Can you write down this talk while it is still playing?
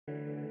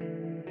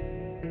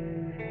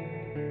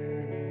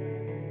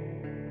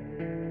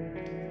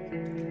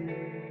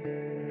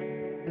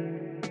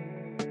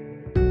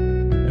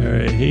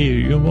hey,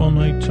 you have all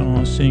night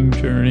tossing,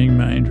 turning,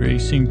 mind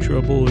racing,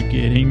 trouble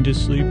getting to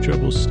sleep,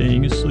 trouble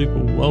staying asleep?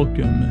 Well,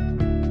 welcome.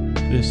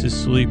 This is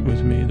Sleep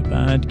With Me, the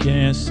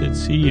podcast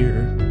that's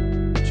here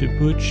to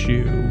put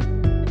you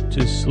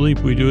to sleep.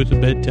 We do it the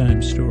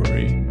bedtime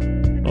story.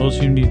 All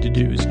you need to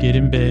do is get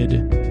in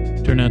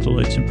bed, turn out the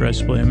lights and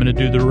press play. I'm going to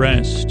do the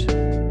rest.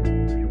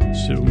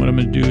 So what I'm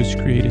going to do is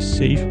create a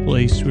safe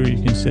place where you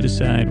can set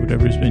aside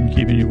whatever's been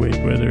keeping you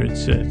awake, whether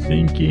it's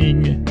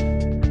thinking,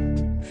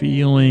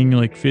 feeling,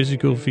 like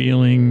physical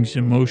feelings,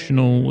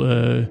 emotional,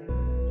 I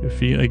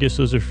guess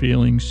those are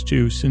feelings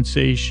too,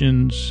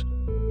 sensations,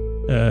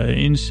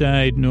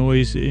 inside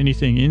noise,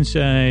 anything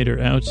inside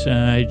or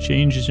outside,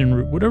 changes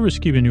in whatever's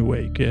keeping you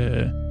awake,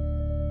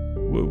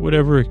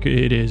 whatever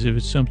it is, if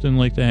it's something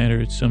like that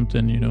or it's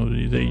something,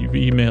 that you've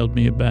emailed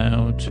me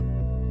about,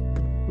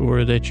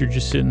 or that you're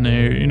just sitting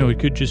there, it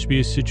could just be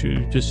a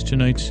situation, just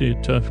tonight's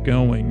tough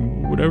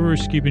going, whatever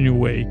is keeping you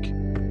awake.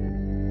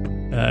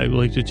 I would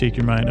like to take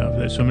your mind off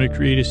that. So I'm going to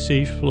create a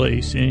safe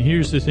place. And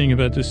here's the thing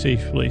about the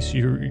safe place.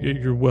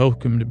 You're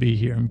welcome to be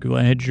here. I'm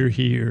glad you're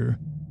here.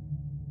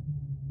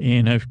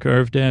 And I've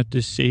carved out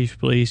this safe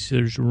place.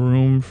 There's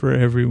room for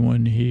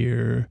everyone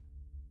here.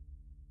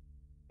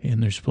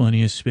 And there's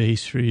plenty of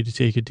space for you to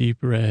take a deep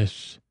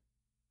breath.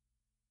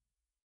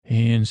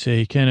 And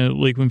say, kind of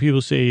like when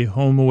people say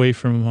home away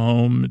from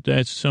home,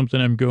 that's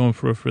something I'm going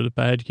for the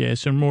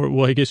podcast. And more,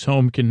 well, I guess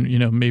home can,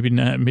 maybe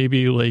not,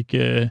 maybe like,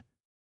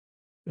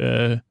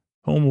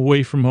 home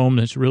away from home.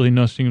 That's really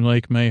nothing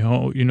like my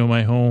home,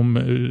 my home,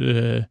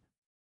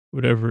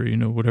 whatever,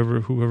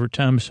 whoever,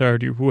 Tom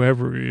Hardy,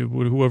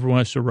 whoever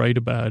wants to write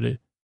about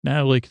it.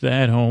 Not like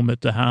that home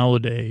at the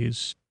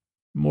holidays,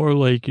 more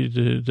like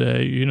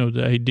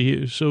the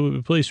idea. So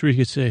a place where you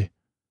could say,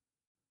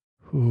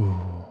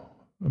 "Ooh,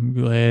 I'm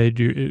glad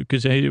you're,"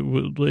 because I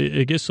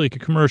guess like a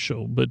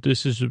commercial, but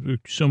this is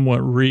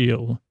somewhat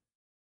real,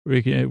 where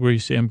you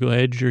say, "I'm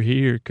glad you're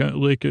here."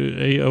 Like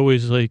I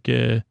always like.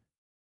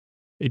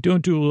 I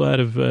don't do a lot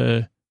of,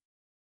 I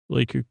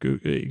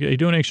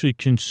don't actually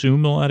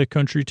consume a lot of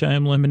Country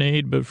Time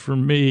lemonade, but for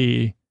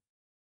me,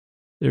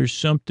 there's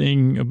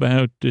something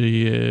about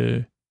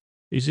is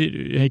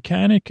it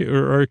iconic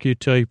or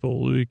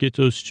archetypal? We get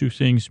those two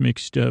things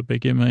mixed up. I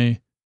can't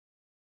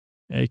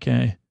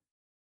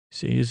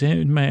say, is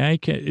that my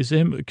icon? Is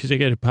that, because I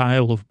got a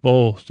pile of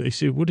both. I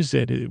say, what is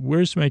that?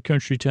 Where's my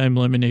Country Time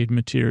lemonade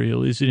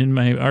material? Is it in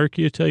my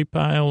archetype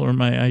pile or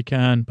my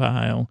icon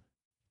pile?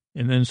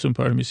 And then some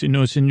part of me say,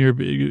 no, it's in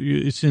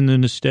the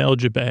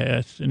nostalgia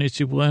bath. And I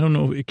say, well, I don't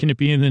know. Can it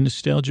be in the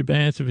nostalgia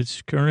bath if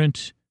it's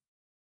current?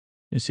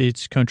 I say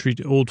it's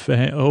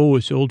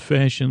it's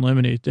old-fashioned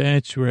lemonade.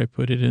 That's where I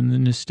put it, in the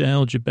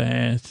nostalgia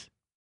bath.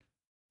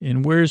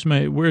 And where did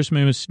I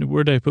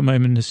put my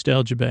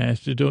nostalgia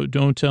bath?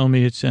 Don't tell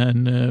me it's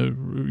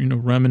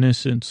on,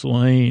 Reminiscence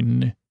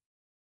Lane.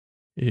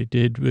 It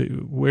did.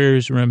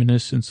 Where's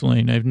Reminiscence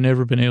Lane? I've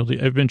never been able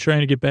to. I've been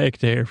trying to get back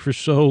there for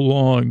so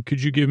long.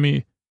 Could you give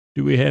me?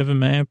 Do we have a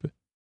map?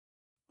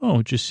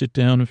 Oh, just sit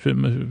down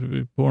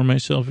and pour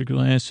myself a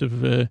glass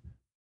of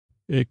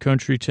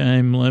Country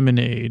Time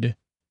lemonade.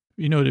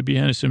 To be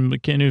honest, I'm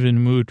kind of in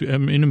the mood.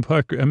 I'm in a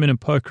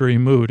puckery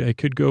mood. I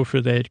could go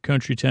for that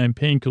Country Time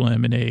pink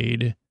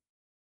lemonade.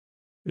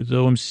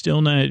 Though I'm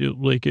still not,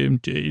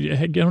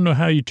 I don't know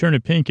how you turn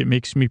it pink. It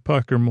makes me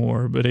pucker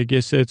more, but I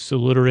guess that's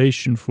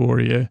alliteration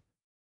for you.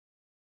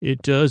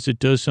 It does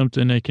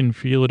something. I can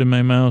feel it in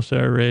my mouth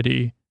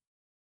already.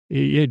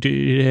 It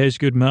has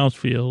good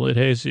mouthfeel.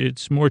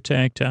 It's more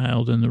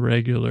tactile than the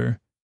regular.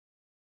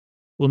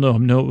 Well,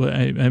 no,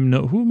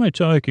 who am I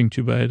talking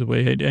to, by the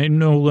way? I'm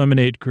no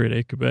lemonade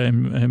critic, but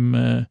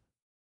no,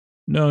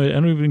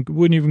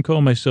 wouldn't even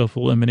call myself a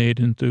lemonade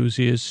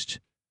enthusiast.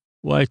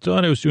 Well, I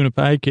thought I was doing a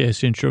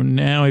podcast intro.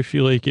 Now I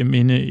feel like I'm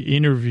in an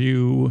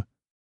interview.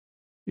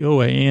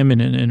 Oh, I am in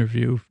an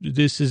interview.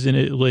 This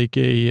isn't like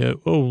a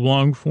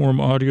long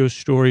form audio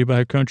story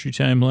about Country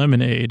Time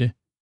lemonade.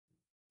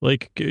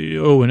 Like,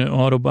 in an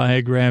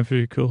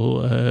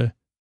autobiographical,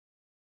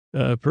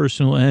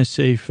 personal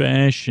essay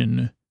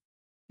fashion.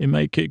 Am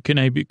I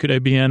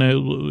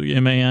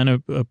on a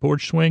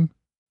porch swing?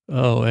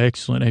 Oh,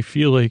 excellent. I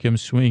feel like I'm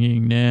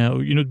swinging now.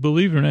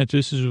 Believe it or not,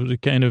 this is the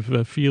kind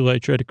of feel I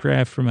try to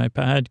craft for my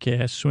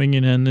podcast,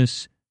 swinging on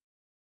this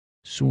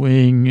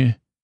swing,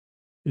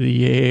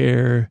 the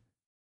air,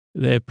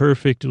 that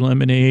perfect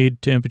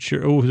lemonade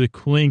temperature. Oh, the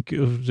clink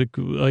of the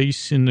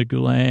ice in the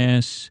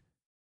glass.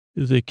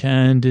 The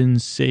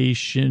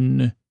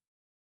condensation.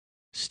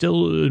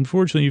 Still,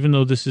 unfortunately, even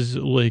though this is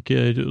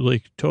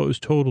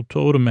total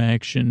totem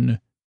action,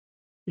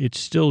 it's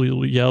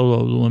still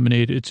yellow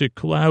lemonade. It's a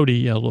cloudy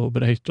yellow,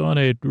 but I thought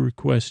I had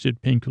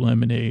requested pink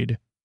lemonade.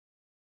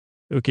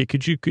 Okay,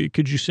 could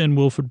you send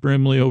Wilford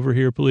Brimley over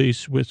here,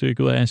 please, with a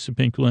glass of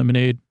pink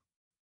lemonade?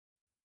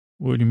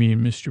 What do you mean,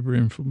 Mr.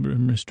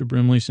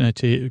 Brimley's not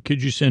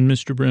could you send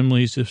Mr.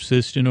 Brimley's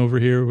assistant over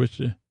here with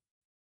the...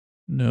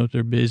 No,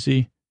 they're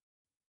busy.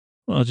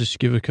 Well, I'll just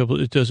give a couple.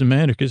 It doesn't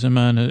matter because I'm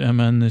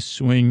on this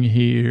swing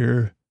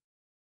here.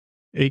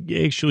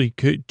 Actually,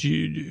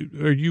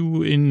 are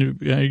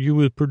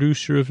you a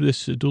producer of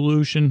this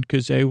delusion?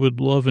 Because I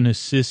would love an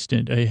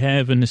assistant. I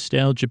have a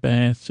nostalgia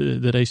bath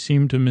that I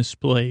seem to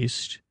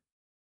misplaced.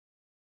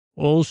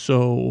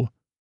 Also,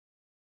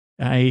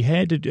 I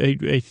had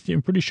to,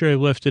 I'm pretty sure I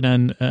left it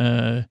on,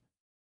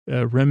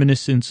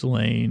 Reminiscence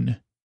Lane.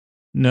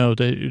 No,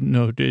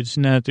 it's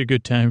not a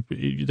good time.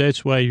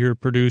 That's why you're a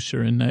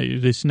producer, and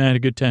it's not a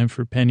good time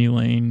for Penny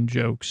Lane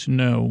jokes.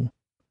 No.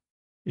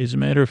 As a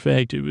matter of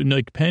fact,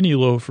 like Penny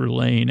Loafer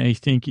Lane, I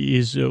think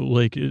is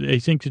I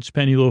think it's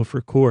Penny Loafer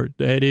Court.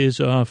 That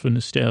is off a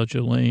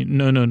nostalgia lane.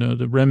 No,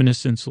 the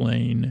Reminiscence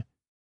Lane.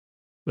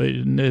 But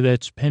no,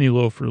 that's Penny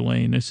Loafer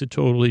Lane. It's a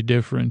totally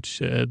different.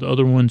 The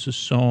other one's a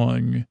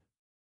song.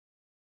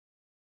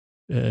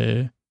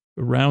 A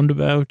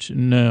roundabout?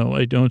 No,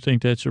 I don't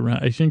think that's a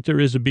round. I think there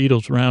is a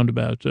Beatles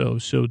roundabout though,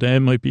 so that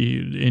might be.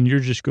 And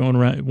you're just going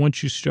around.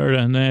 Once you start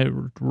on that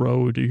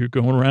road, you're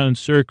going around in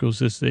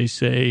circles, as they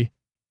say.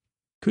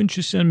 Couldn't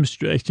you send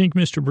I think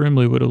Mr.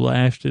 Brimley would have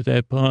laughed at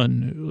that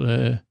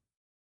pun.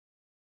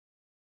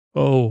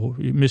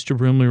 Mr.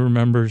 Brimley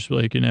remembers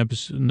like an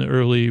episode in the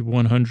early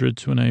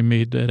 100s when I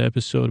made that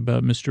episode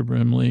about Mr.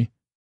 Brimley.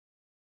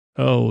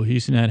 Oh,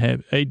 he's not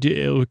happy. I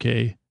did.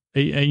 Okay.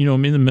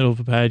 I'm in the middle of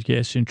a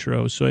podcast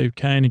intro, so I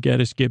kind of got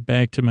to get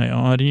back to my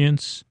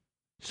audience.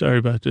 Sorry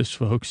about this,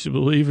 folks.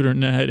 Believe it or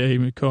not,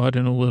 I'm caught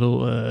in a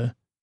little,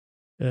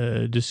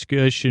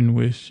 discussion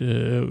with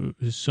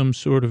some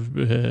sort of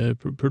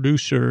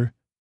producer,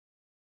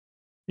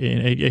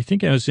 and I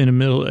think I was in the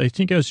middle. I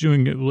think I was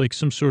doing like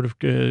some sort of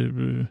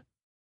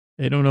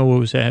I don't know what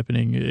was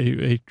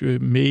happening.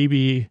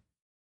 Maybe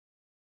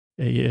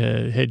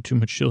I had too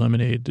much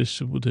lemonade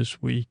this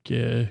week.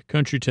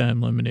 Country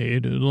Time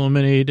lemonade.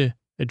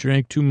 I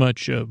drank too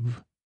much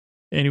of.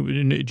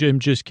 Anyway, I'm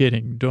just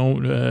kidding.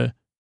 Don't.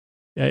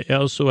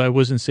 I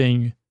wasn't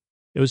saying.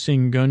 I was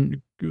saying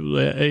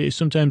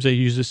sometimes I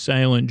use a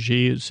silent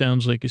G. It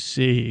sounds like a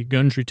C.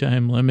 Country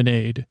Time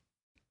lemonade.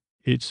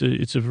 It's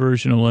a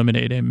version of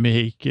lemonade I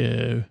make.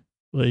 I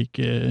think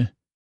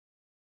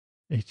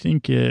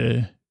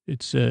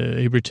it's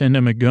I pretend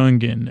I'm a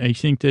Gungan. I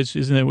think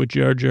isn't that what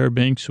Jar Jar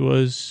Binks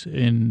was?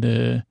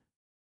 And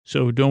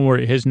so don't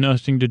worry, it has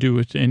nothing to do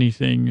with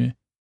anything.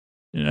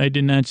 And I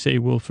did not say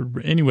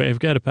Wilford. Anyway, I've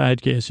got a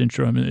podcast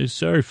intro.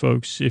 Sorry,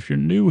 folks, if you're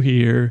new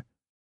here.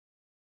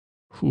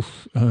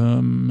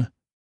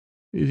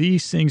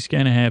 These things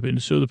kind of happen.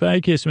 So the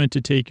podcast is meant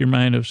to take your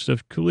mind off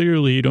stuff.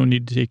 Clearly, you don't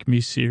need to take me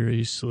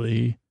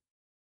seriously.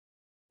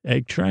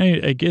 I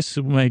guess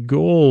my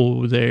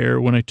goal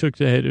there when I took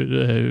that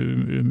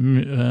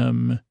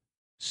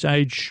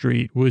side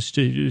street was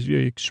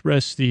to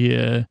express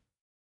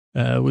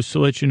was to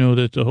let you know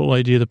that the whole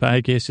idea of the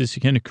podcast is to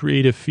kind of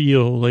create a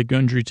feel like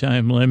Country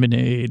Time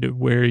Lemonade,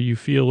 where you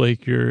feel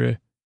like you're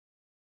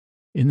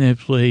in that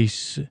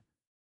place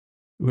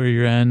where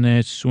you're on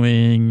that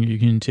swing. You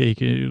can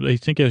take it. I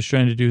think I was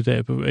trying to do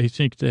that, but I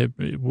think that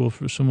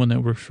someone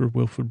that works for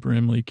Wilford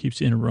Brimley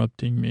keeps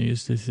interrupting me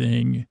is the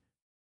thing.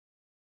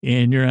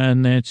 And you're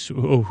on that.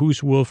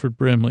 Who's Wilford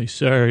Brimley?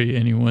 Sorry,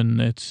 anyone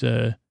that's,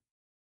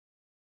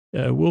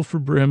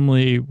 Wilford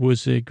Brimley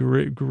was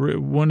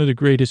one of the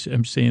greatest.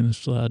 I'm saying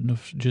this loud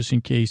enough just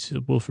in case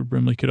Wilford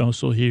Brimley could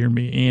also hear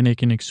me, and I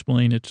can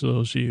explain it to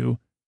those of you.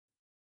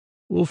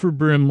 Wilford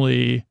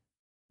Brimley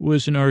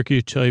was an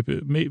archetype.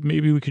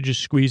 Maybe we could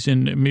just squeeze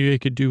in. Maybe I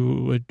could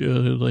do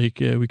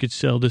we could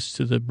sell this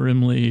to the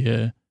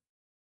Brimley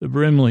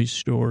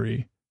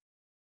story.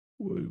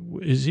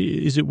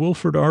 Is it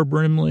Wilford R.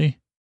 Brimley?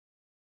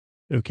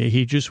 Okay,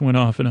 he just went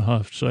off in a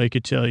huff, so I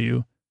could tell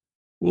you.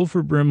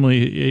 Wilford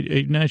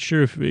Brimley, I'm not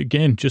sure if,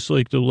 again, just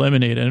like the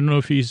lemonade, I don't know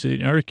if he's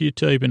an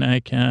archetype, an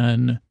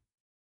icon.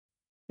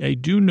 I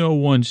do know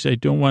once, I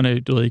don't want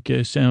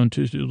to sound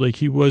too, like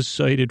he was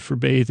cited for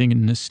bathing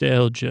in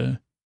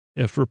nostalgia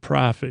for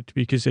profit,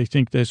 because I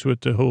think that's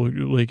what the whole,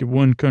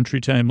 one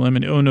Country Time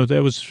lemonade, oh no,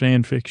 that was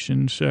fan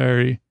fiction,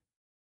 sorry.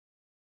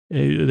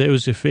 That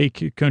was a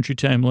fake Country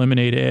Time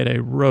lemonade ad I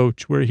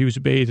wrote where he was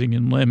bathing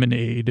in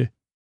lemonade.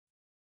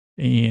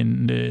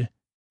 And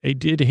I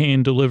did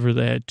hand deliver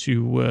that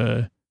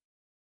to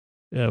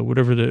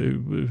whatever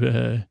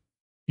the,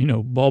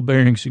 Ball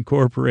Bearings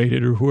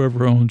Incorporated or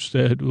whoever owns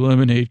that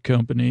lemonade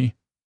company.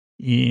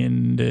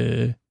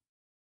 And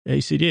I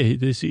said, yeah,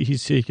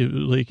 he's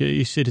taking,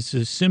 he said it's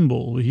a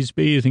symbol. He's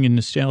bathing in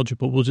nostalgia,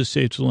 but we'll just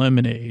say it's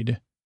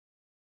lemonade.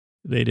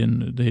 They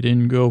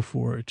didn't go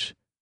for it.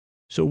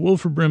 So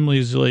Wilford Brimley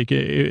is like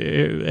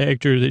a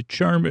actor, a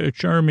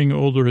charming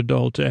older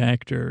adult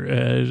actor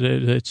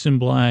that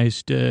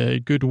symbolized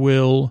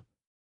goodwill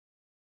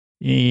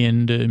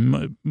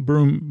and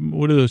broom.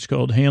 What are those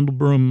called? Handle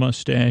broom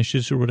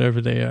mustaches or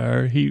whatever they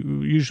are. He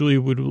usually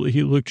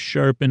he looked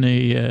sharp in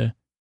a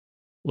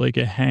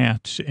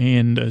hat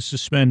and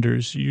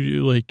suspenders.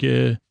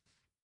 I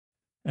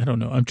don't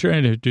know. I'm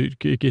trying to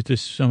get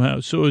this somehow.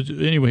 So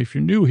anyway, if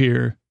you're new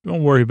here,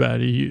 don't worry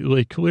about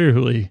it.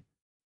 Clearly.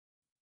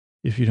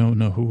 If you don't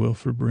know who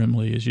Wilford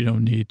Brimley is, you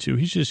don't need to.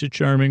 He's just a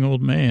charming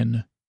old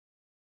man.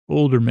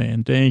 Older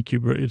man. Thank you,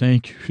 bro.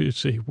 Thank you.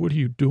 Say, what are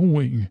you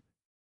doing?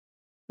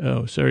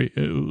 Oh, sorry.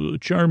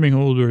 Charming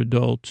older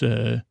adult,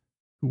 who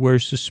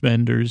wears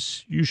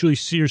suspenders, usually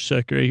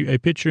seersucker. I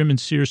picture him in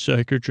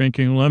seersucker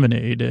drinking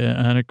lemonade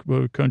on a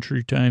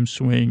country time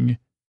swing,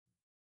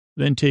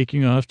 then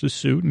taking off the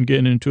suit and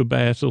getting into a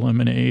bath of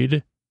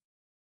lemonade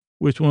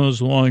with one of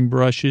those long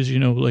brushes,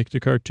 like the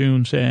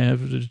cartoons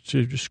have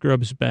to scrub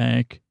his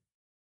back,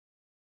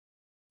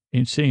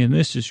 and saying,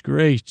 this is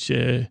great.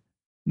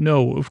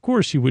 No, of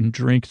course he wouldn't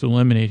drink the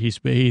lemonade he's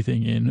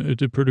bathing in.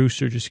 The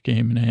producer just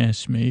came and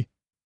asked me.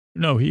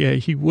 No,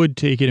 he would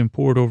take it and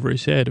pour it over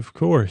his head, of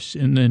course,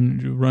 and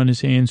then run his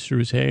hands through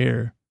his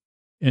hair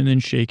and then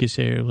shake his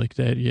hair like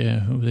that.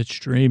 Yeah, oh, that's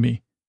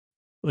dreamy.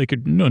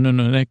 No,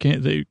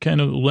 that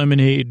kind of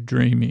lemonade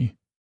dreamy.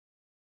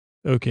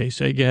 Okay,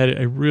 so I got it.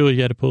 I really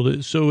got to pull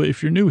it. So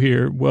if you're new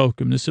here,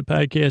 welcome. This is a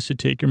podcast to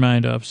take your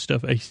mind off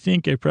stuff. I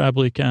think I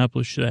probably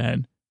accomplished that.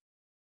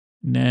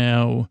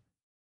 Now,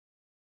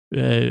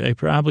 I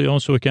probably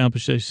also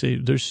accomplished, I say,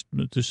 there's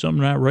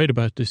something not right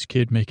about this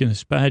kid making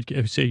this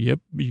podcast. I say, yep,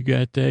 you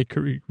got that.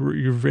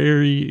 You're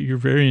very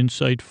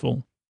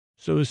insightful.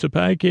 So it's a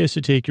podcast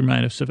to take your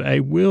mind off stuff. I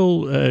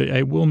will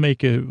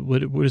make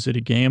what is it,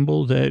 a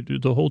gamble that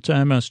the whole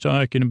time I was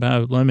talking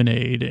about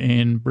lemonade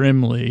and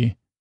Brimley,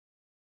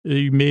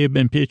 you may have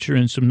been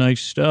picturing some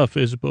nice stuff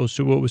as opposed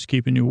to what was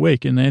keeping you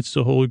awake. And that's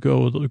the whole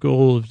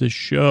goal of this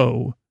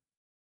show.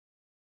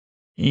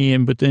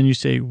 But then you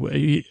say,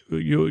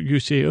 you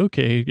say,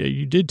 okay,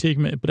 you did take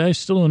me, but I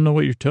still don't know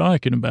what you're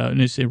talking about. And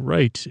they say,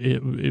 right,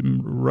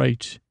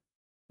 right.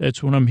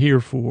 That's what I'm here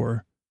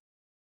for.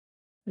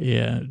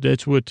 Yeah,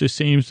 that's what the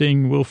same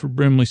thing Wilford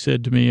Brimley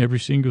said to me every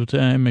single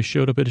time I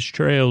showed up at his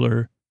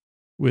trailer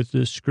with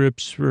the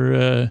scripts for,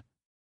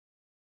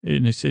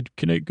 and I said,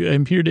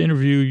 I'm here to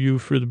interview you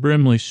for the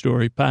Brimley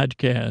Story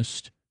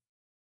podcast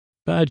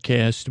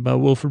about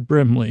Wilford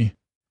Brimley.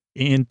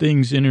 And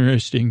things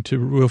interesting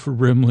to Wilford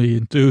Brimley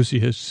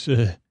enthusiasts.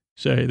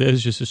 Sorry, that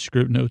was just a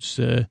script notes.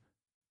 Anyway,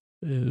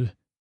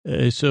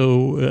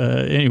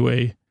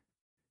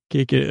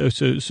 kick it.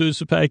 So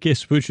it's a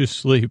podcast to put you to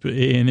sleep,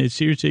 and it's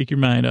here to take your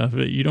mind off of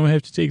it. You don't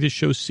have to take the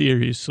show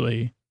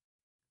seriously.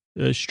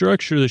 The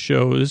structure of the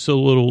show is a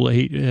little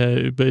late,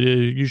 but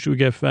usually we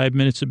got 5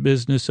 minutes of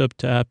business up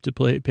top to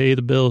pay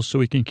the bills so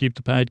we can keep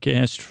the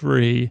podcast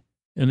free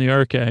and the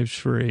archives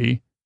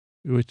free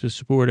with to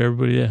support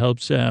everybody that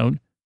helps out.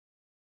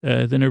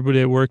 Then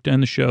everybody that worked on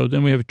the show.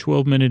 Then we have a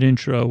 12-minute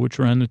intro, which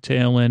we're on the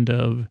tail end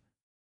of,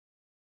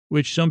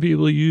 which some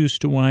people use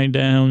to wind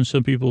down.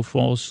 Some people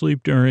fall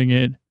asleep during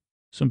it.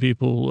 Some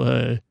people,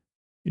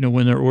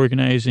 when they're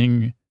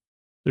organizing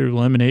their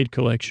lemonade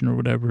collection or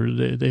whatever,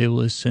 they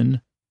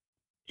listen.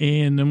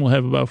 And then we'll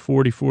have about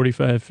 40,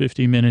 45,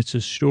 50 minutes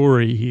of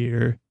story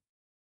here.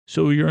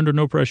 So you're under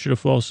no pressure to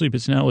fall asleep.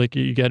 It's not like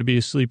you got to be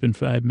asleep in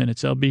 5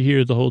 minutes. I'll be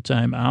here the whole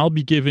time. I'll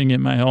be giving it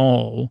my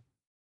all.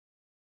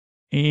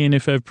 And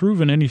if I've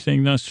proven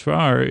anything thus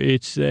far,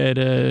 it's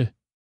that,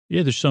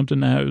 there's something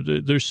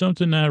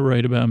not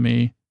right about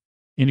me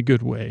in a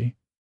good way.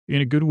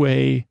 In a good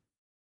way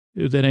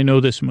that I know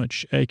this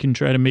much. I can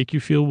try to make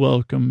you feel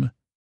welcome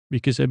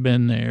because I've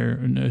been there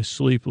and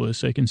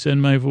sleepless. I can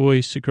send my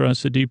voice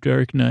across the deep,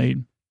 dark night.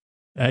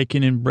 I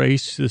can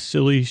embrace the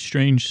silly,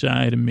 strange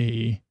side of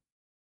me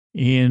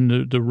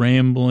and the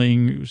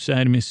rambling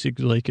side of me,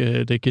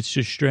 that gets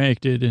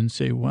distracted and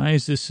say, why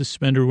is this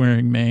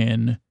suspender-wearing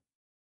man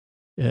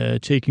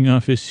taking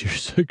off his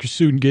seersucker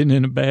suit and getting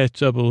in a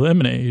bathtub of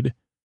lemonade?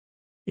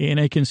 And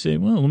I can say,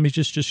 well, let me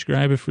just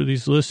describe it for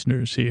these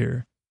listeners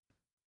here.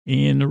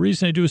 And the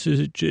reason I do this is,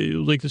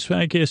 like, this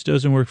podcast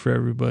doesn't work for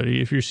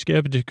everybody. If you're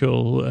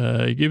skeptical,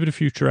 give it a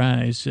few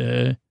tries.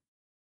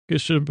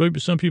 Because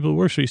some people it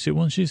works for. You say,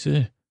 well,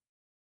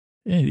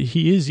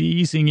 he is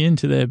easing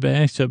into that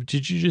bathtub.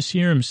 Did you just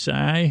hear him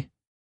sigh?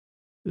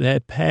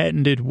 That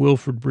patented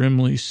Wilford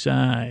Brimley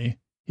sigh.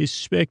 His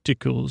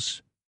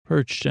spectacles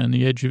perched on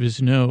the edge of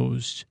his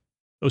nose.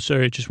 Oh,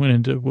 sorry, I just went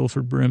into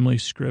Wilford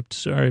Brimley's script.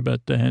 Sorry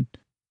about that.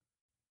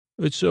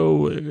 But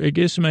so I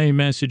guess my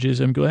message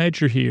is I'm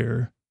glad you're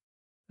here.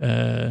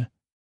 And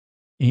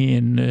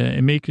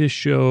make this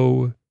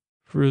show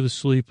for the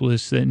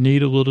sleepless that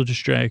need a little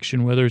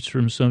distraction, whether it's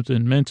from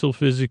something mental,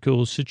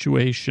 physical,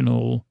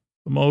 situational,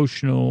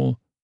 emotional,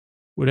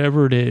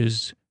 whatever it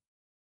is.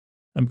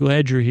 I'm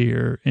glad you're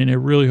here, and I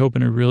really hope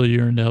and I really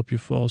yearn to help you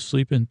fall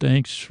asleep, and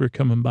thanks for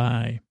coming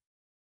by.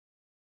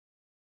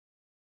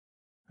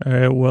 All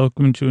right,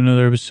 welcome to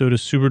another episode of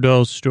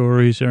Superdull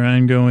Stories, our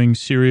ongoing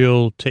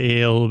serial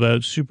tale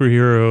about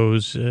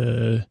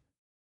superheroes,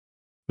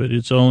 but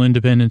it's all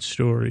independent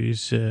stories,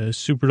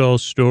 Superdull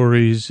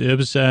Stories,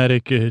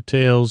 episodic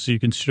tales. You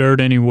can start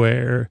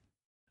anywhere.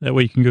 That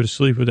way you can go to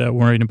sleep without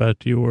worrying about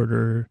the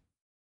order.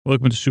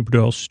 Welcome to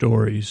Superdull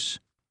Stories.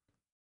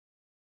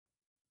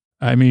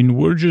 I mean,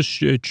 we're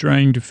just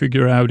trying to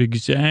figure out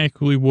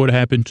exactly what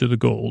happened to the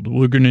gold.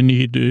 We're going to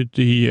need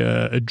the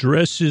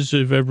addresses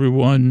of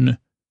everyone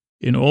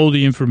and all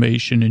the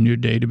information in your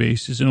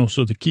databases, and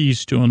also the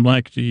keys to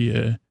unlock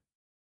the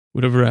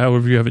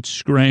however you have it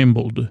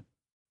scrambled.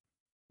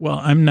 Well,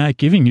 I'm not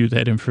giving you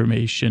that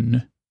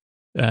information.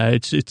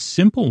 It's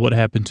simple what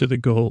happened to the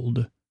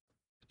gold.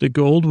 The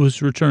gold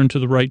was returned to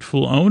the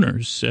rightful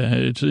owners.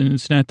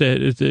 It's not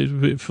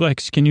that.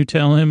 Flex, can you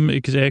tell him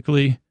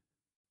exactly?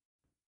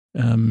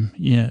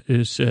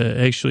 It's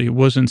actually, it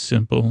wasn't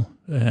simple.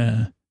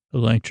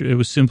 Electra, it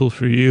was simple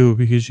for you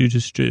because you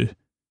just,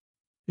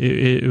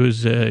 it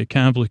was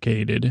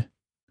complicated.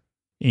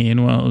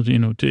 And well,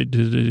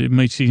 it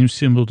might seem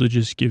simple to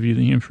just give you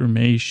the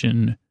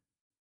information.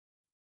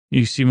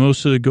 You see,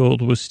 most of the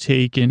gold was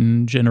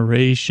taken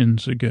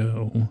generations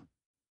ago.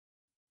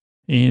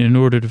 And in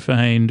order to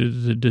find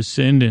the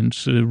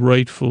descendants, the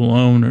rightful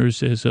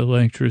owners, as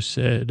Electra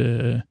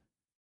said,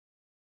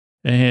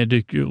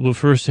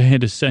 first I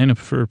had to sign up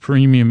for a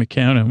premium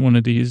account on one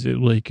of these,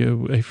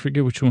 I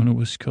forget which one it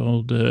was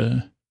called,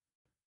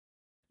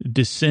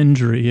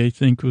 Descendry, I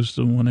think was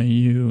the one I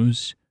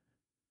used.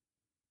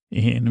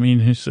 And I mean,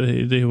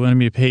 they wanted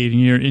me to pay it a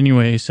year.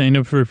 Anyway, I signed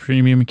up for a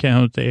premium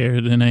account there.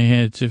 Then I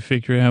had to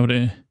figure out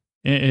to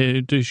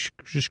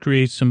just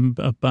create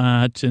a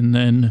bot and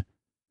then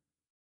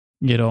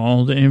get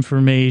all the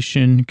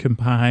information,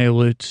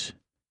 compile it.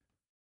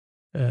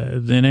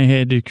 Then I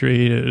had to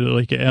create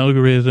an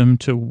algorithm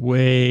to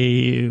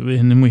weigh,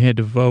 and then we had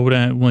to vote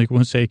on,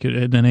 once I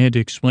could, then I had to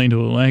explain to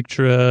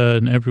Electra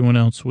and everyone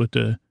else how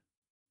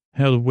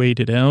the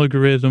weighted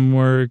algorithm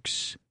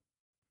works.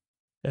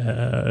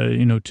 To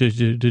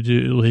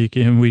do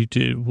and we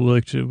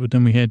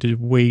then we had to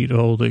weight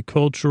all the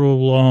cultural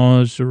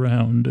laws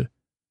around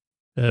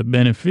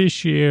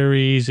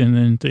beneficiaries and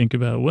then think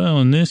about, well,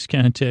 in this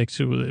context,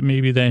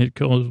 maybe that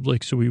called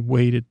so we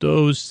weighted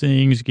those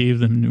things, gave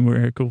them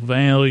numerical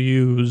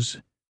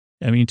values.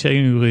 I mean,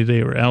 technically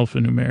they were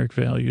alphanumeric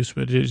values,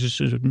 but it's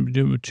just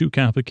too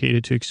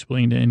complicated to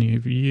explain to any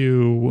of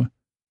you.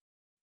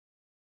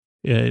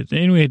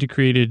 Then we had to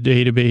create a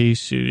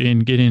database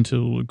and get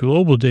into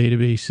global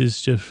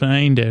databases to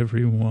find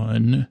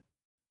everyone.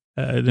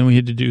 Then we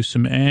had to do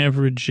some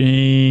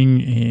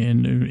averaging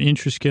and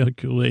interest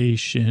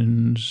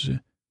calculations.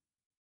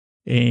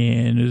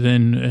 And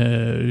then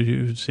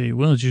you would say,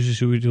 well,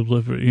 just we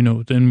deliver,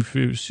 then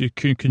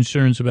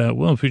concerns about,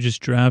 well, if we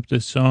just drop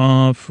this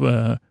off,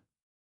 or,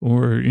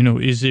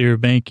 is there a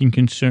banking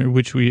concern,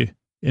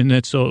 and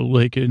that's all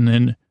and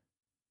then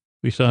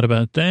we thought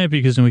about that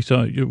because then we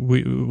thought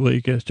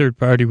a third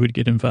party would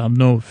get involved.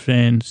 No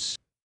offense.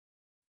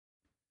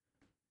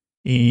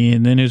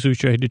 And then as we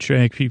tried to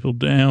track people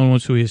down,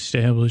 once we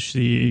established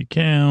the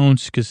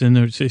accounts, because then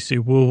they say,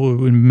 well,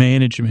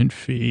 management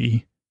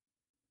fee.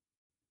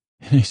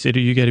 And I said,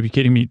 you got to be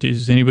kidding me.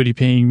 Is anybody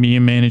paying me a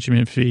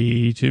management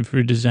fee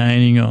for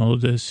designing all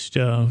of this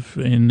stuff?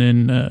 And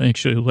then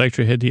actually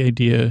Electra had the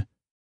idea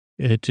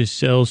to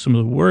sell some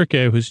of the work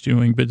I was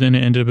doing, but then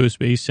it ended up it was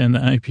based on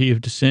the IP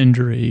of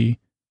Descendry,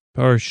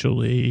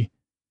 partially,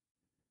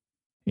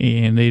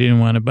 and they didn't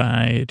want to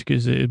buy it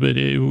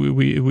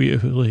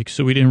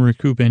so we didn't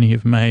recoup any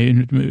of my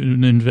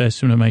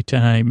investment of my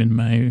time and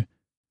my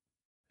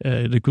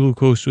the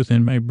glucose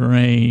within my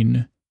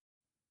brain,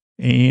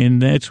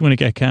 and that's when it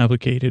got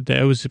complicated.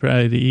 That was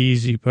probably the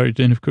easy part.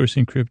 Then, of course,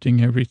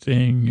 encrypting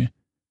everything.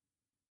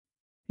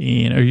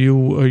 And are you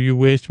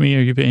with me?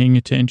 Are you paying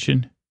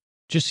attention?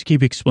 Just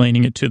keep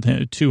explaining it to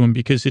him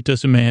because it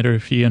doesn't matter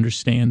if he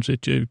understands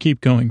it.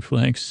 Keep going,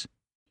 Flex.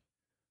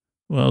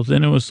 Well,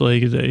 then it was we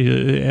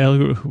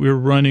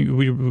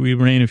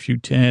ran a few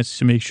tests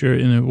to make sure,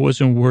 and it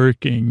wasn't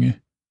working.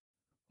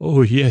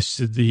 Oh, yes,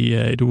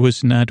 it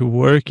was not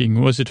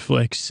working, was it,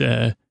 Flex?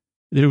 There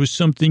was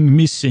something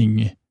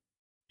missing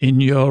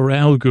in your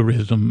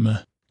algorithm.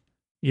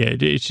 Yeah,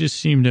 it just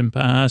seemed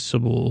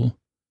impossible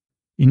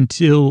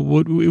until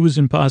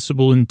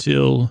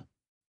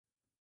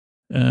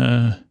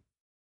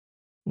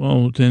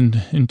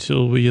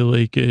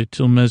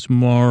till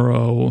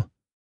Mesmero.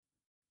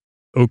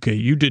 Okay,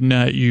 you did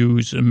not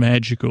use a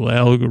magical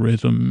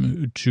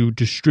algorithm to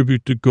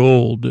distribute the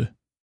gold.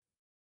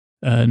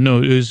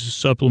 No, it was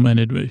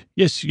supplemented.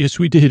 Yes,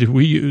 we did.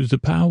 We used the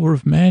power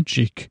of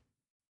magic,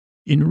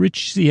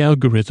 enrich the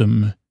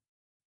algorithm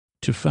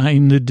to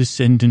find the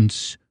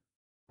descendants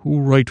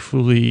who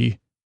the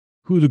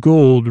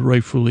gold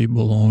rightfully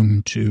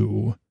belonged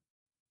to.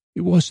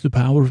 It was the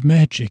power of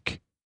magic.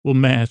 Well,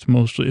 math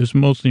mostly. It was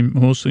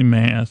mostly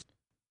math,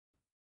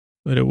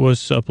 but it was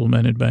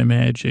supplemented by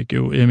magic. It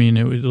was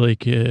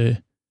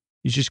you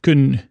just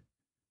couldn't.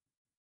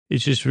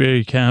 It's just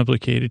very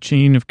complicated.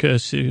 Chain of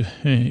custody,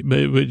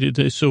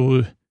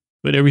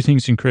 but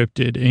everything's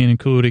encrypted, and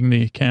including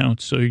the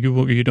accounts, so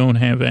you don't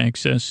have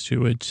access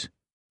to it.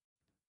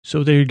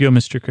 So there you go,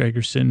 Mr.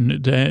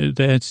 Gregerson.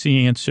 That's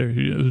the answer.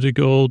 The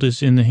gold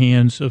is in the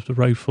hands of the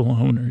rightful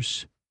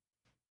owners.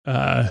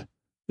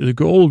 The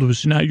gold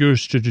was not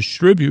yours to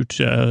distribute,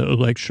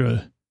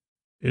 Electra.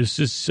 It's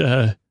this,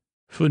 for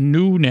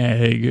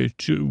Nunag,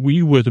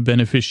 we were the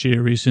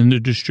beneficiaries and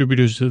the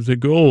distributors of the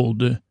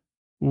gold.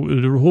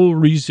 The whole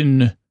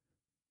reason,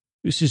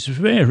 this is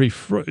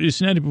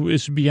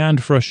it's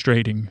beyond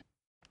frustrating.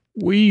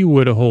 We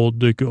would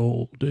hold the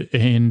gold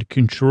and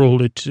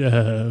control it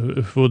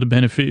for the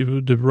benefit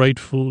of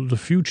the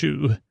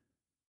future.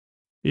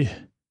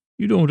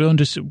 You don't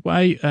understand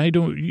why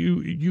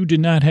you did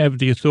not have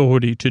the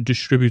authority to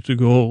distribute the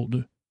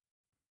gold.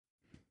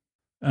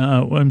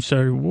 I'm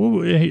sorry.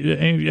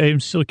 I'm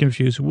still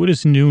confused. What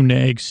does new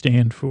nag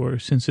stand for?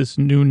 Since it's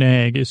new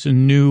nag, it's a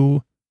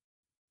new,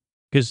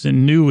 because the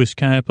new is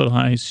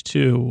capitalized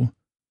too.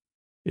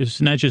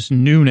 It's not just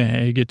new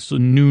nag, it's a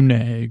new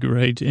nag,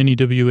 right?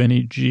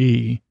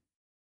 N-E-W-N-A-G.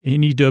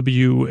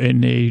 N-E-W-N-A-G.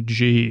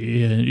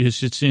 It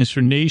stands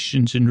for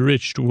Nations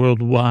Enriched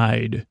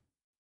Worldwide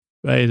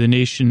by the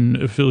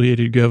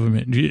nation-affiliated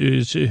government.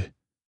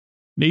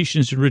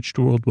 Nations Enriched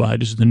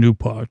Worldwide is the new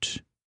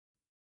part.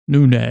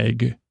 New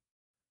nag.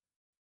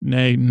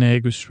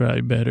 Nag was probably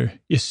better.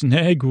 Yes,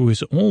 nag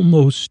was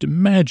almost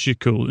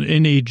magical.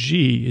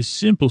 N-A-G is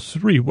simple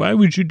 3. Why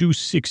would you do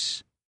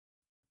 6?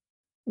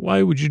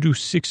 Why would you do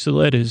 6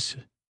 letters?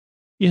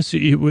 Yes,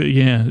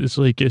 it's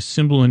like a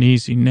simple and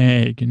easy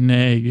nag,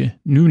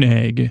 new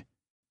nag.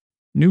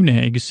 New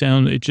nag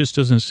it just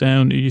doesn't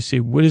sound, you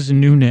say, what is a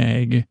new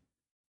nag?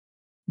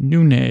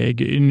 New nag,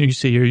 and you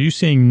say, are you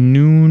saying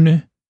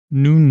noonan?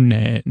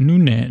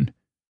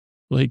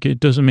 Like, it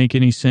doesn't make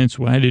any sense.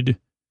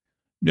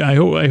 I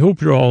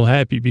hope you're all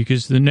happy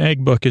because the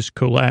nag buck has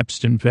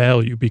collapsed in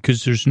value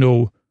because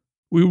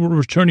we were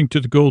returning to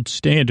the gold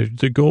standard.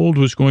 The gold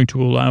was going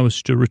to allow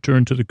us to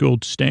return to the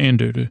gold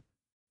standard.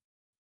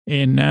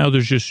 And now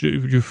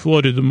you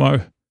flooded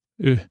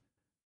the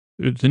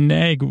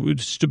nag.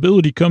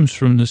 Stability comes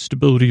from the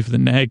stability of the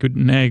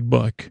nag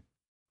buck.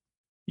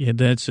 Yeah,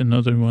 that's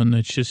another one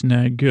that's just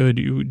not good.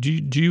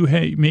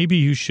 Maybe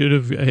you should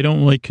have, I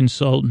don't like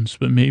consultants,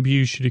 but maybe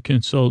you should have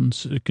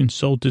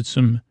consulted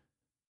some,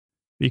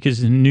 because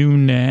the new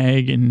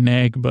nag and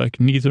nag buck,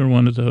 neither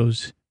one of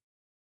those,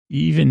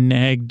 even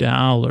nag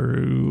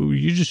dollar,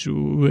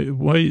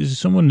 why is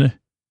someone,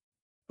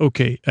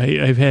 okay,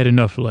 I've had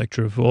enough,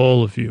 Electra, of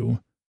all of you.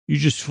 You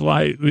just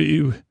fly,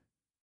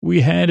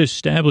 we had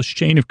established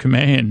chain of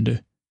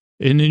command,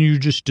 and then you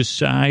just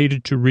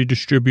decide to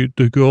redistribute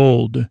the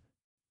gold.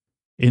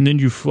 And then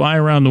you fly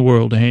around the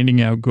world handing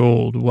out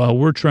gold while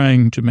we're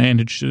trying to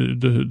manage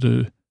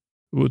the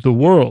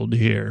world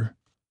here.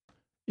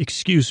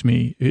 Excuse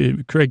me,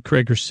 Craig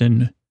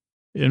Cregerson.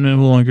 I'm no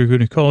longer going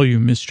to call you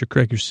Mr.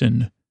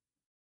 Cregerson.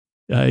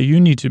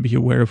 You need to be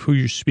aware of who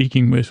you're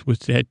speaking with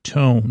that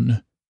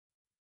tone.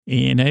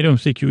 And I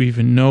don't think you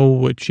even know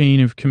what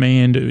chain of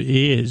command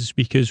is,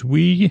 because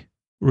we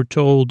were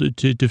told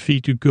to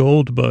defeat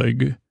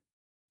Goldbug,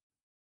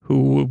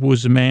 who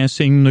was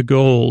amassing the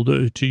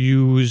gold to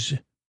use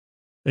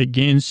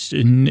against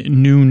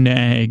New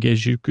Nag,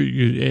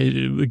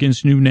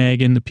 against New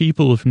Nag and the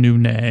people of New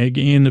Nag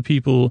and the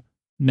people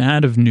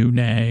not of New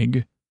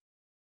Nag.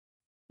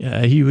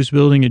 He was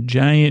building a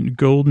giant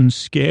golden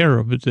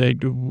scarab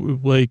that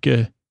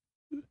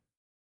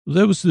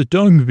was the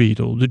dung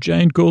beetle, the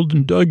giant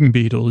golden dung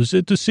beetle. Is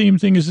it the same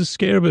thing as a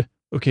scarab?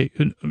 Okay,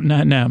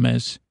 not now,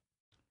 Mez.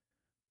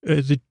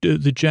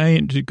 The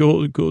giant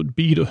gold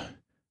beetle,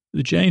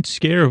 the giant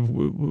scarab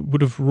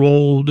would have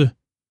rolled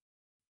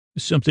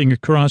something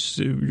across.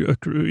 We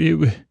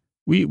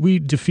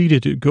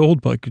defeated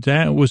Goldbug.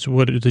 That was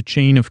what the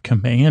chain of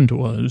command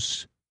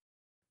was.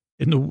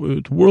 And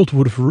the world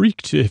would have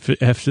reeked if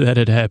after that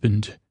had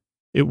happened.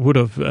 It would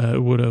have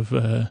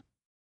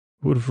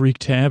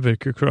wreaked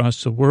havoc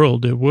across the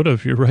world. It would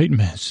have. You're right,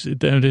 Miss.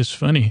 That is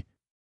funny.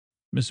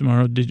 Miss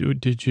Morrow, did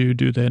you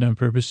do that on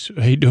purpose?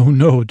 I don't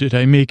know.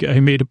 I made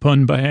a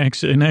pun by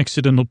an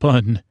accidental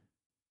pun.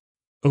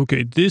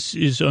 Okay, this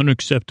is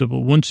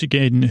unacceptable. Once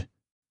again,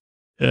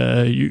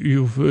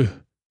 you've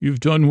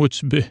done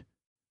what's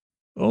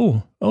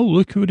Oh,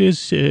 look who it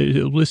is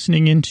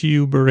listening into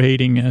you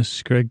berating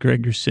us, Craig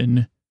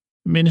Gregerson.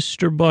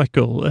 Minister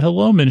Buckle.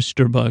 Hello,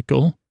 Minister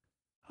Buckle.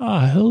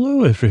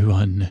 Hello,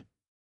 everyone.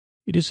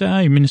 It is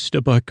I,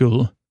 Minister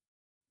Buckle.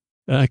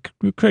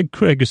 Craig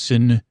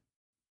Gregerson,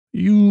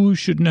 you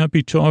should not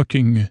be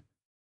talking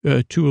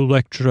to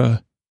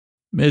Electra,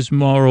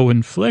 Mesmaro,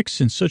 and Flex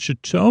in such a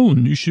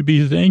tone. You should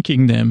be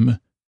thanking them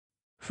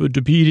for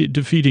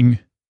defeating.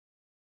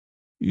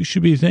 You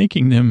should be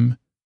thanking them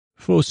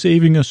for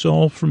saving us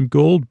all from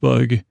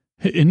Goldbug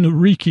in the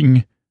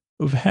wreaking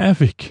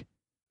havoc.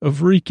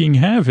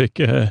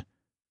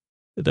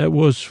 That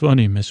was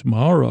funny, Miss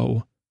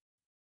Morrow.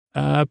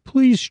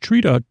 Please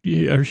treat our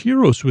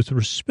heroes with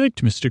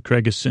respect, Mr.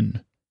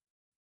 Cregerson.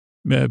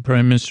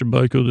 Prime Minister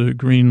Buckle, the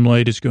green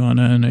light has gone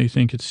on. I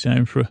think it's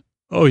time for...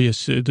 Oh,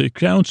 yes, the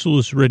council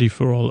is ready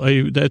for all...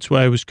 That's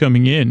why I was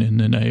coming in,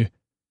 and then I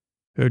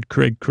heard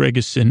Craig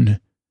Cregerson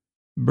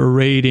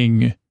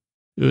berating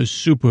our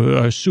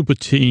super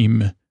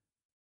team.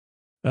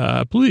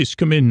 Please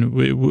come in.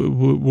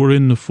 We're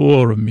in the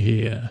forum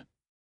here.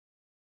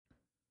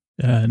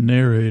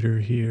 Narrator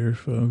here,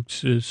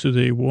 folks. So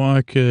they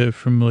walk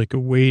from like a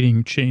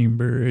waiting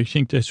chamber. I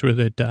think that's where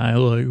that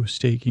dialogue was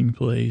taking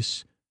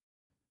place.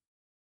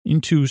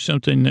 Into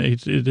something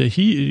that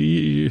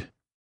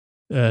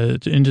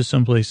into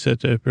someplace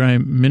that the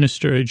Prime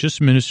Minister, just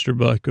Minister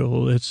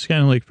Buckle, it's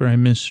kind of like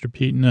Prime Minister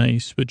Pete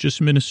Nice, but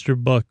just Minister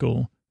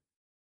Buckle.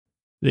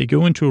 They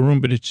go into a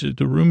room, but it's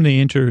the room they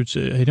enter.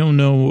 I don't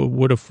know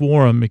what a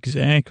forum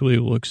exactly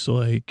looks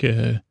like.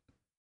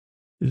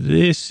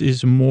 This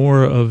is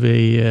more of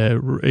a,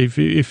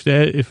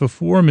 if a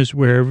forum is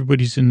where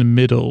everybody's in the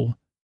middle,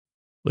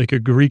 like a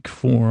Greek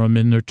forum,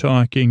 and they're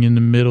talking in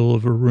the middle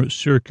of a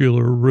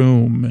circular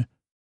room.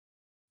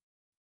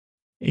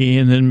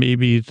 And then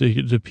maybe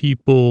the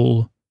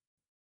people,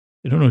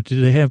 I don't know, do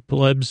they have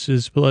plebs?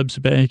 Is plebs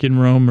back in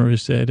Rome, or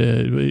is that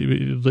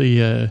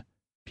the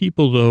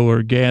people, though,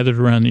 are gathered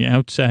around the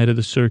outside of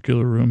the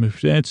circular room?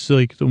 If that's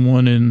like the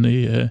one in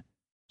the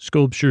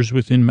sculptures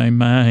within my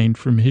mind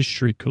from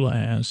history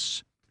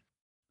class,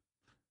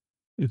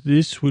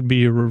 this would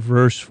be a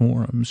reverse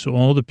forum. So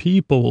all the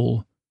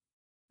people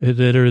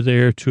that are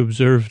there to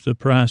observe the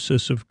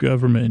process of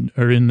government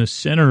are in the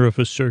center of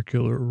a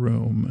circular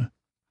room.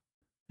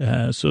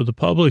 So the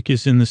public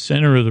is in the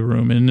center of the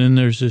room, and then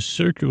there's a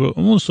circular,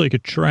 almost like a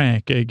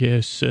track, I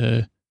guess,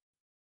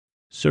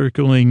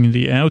 circling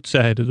the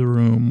outside of the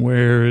room,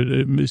 where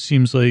it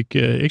seems like,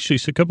 actually,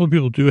 so a couple of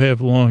people do have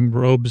long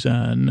robes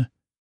on.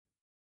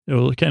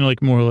 Kind of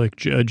like more like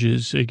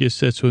judges. I guess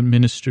that's what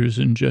ministers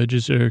and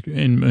judges are,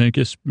 and I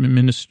guess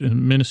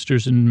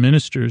ministers and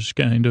ministers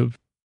kind of.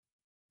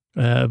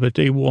 But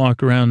they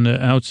walk around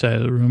the outside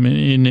of the room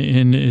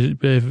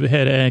and have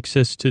had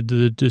access to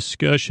the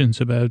discussions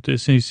about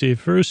this. And you say, at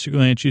first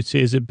glance, you'd say,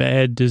 is it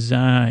bad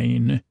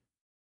design?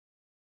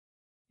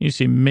 You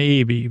say,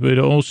 maybe, but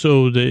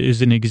also there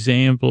is an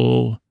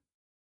example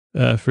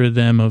for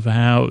them of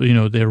how,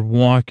 they're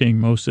walking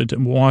most of the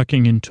time,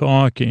 walking and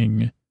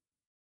talking,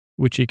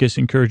 which I guess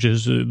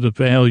encourages the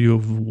value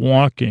of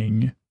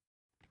walking.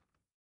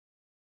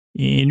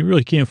 And you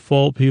really can't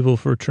fault people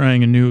for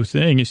trying a new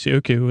thing. You say,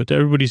 okay, well,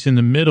 everybody's in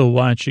the middle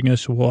watching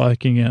us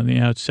walking on the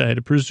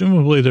outside.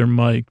 Presumably they're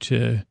mic'd,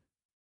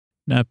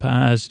 not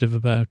positive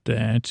about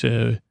that.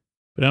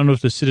 But I don't know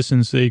if the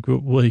citizens think,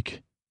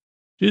 like,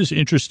 just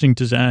interesting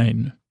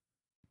design.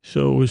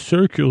 So a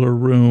circular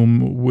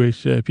room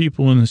with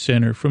people in the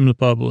center from the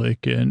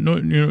public, and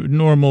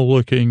normal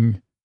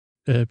looking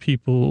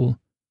people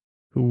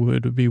who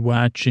would be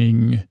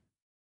watching.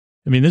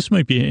 I mean, this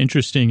might be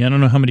interesting. I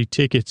don't know how many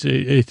tickets.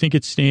 I think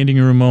it's standing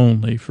room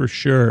only for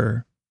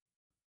sure.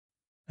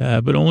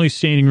 But only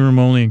standing room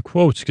only in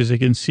quotes, because I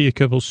can see a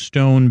couple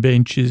stone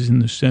benches in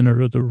the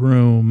center of the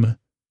room.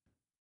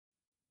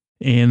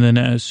 And then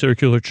a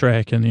circular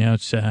track on the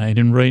outside.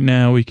 And right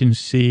now we can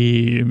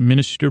see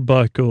Minister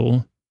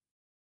Buckle,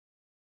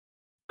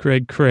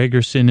 Craig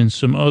Craigerson, and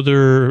some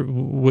other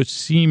what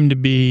seem to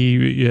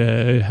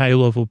be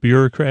high-level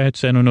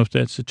bureaucrats. I don't know if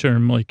that's the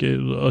term, like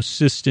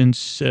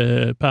assistants,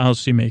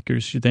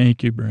 policymakers.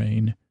 Thank you,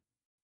 Brain.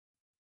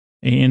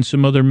 And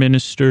some other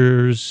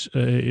ministers,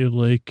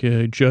 like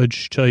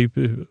judge-type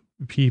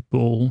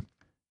people.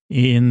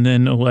 And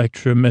then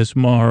Electra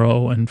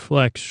Mesmaro and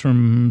Flex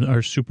from our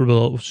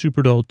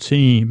Superdull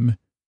team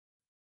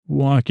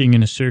walking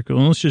in a circle.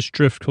 And let's just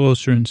drift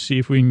closer and see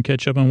if we can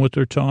catch up on what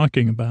they're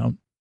talking about.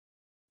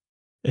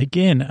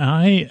 Again,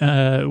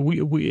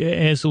 we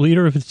as a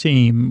leader of the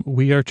team,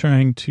 we are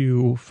trying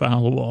to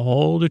follow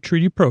all the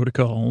treaty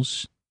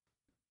protocols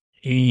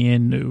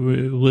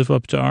and live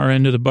up to our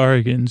end of the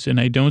bargains. And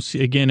I don't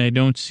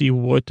see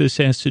what this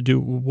has to do,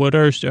 what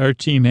our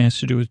team has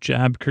to do with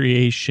job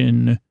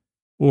creation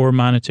or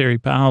monetary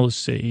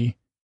policy,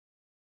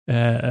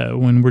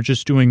 when we're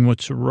just doing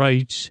what's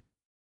right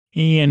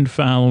and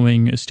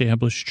following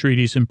established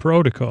treaties and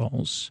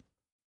protocols.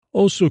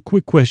 Also,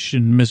 quick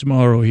question, Ms.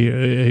 Morrow here.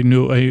 I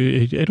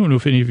don't know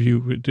if any of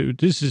you,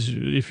 this is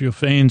if you're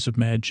fans of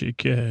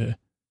magic,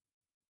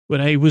 but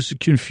I was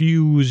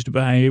confused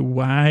by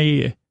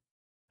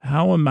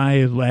how am I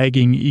a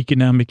lagging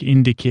economic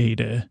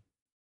indicator?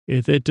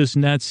 That does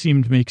not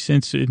seem to make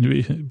sense.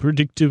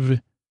 Predictive,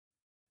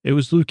 I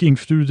was looking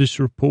through this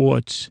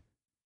report,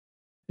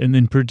 and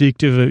then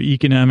predictive of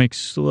economic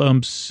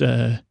slumps.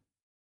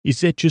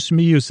 Is that just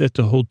me, or is that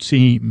the whole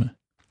team?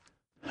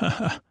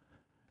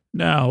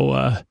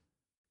 Now,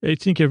 I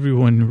think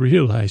everyone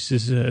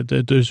realizes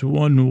that there's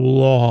one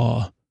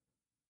law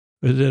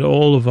that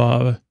all of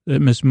that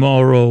Ms.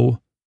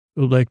 Morrow,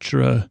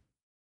 Electra,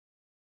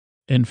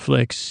 and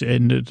Flex,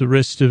 and the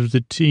rest of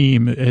the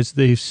team, as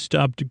they've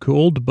stopped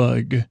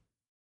Goldbug,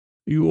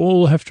 you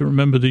all have to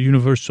remember the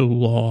universal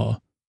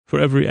law. For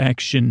every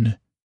action,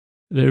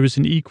 there is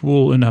an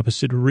equal and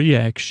opposite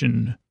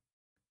reaction.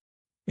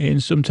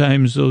 And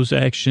sometimes those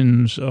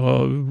actions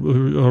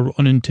are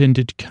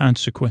unintended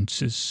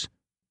consequences.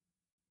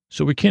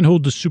 So we can't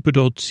hold the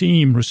Superdull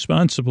team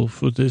responsible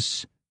for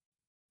this,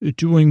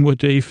 doing what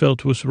they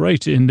felt was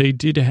right. And they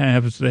did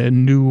have their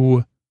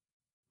new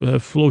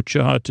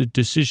flowchart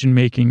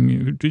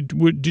decision-making.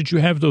 Did you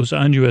have those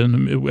on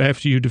you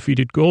after you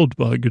defeated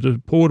Goldbug,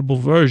 the portable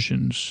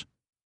versions?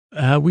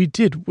 We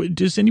did.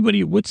 Does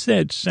anybody, what's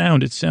that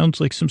sound? It sounds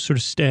like some sort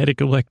of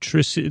static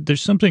electricity.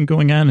 There's something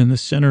going on in the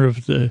center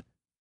of the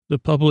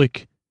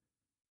public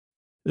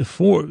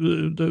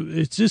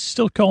Is this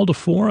still called a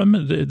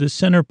forum? The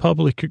Center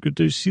Public,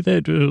 do you see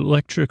that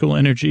electrical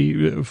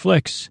energy?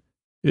 Flex,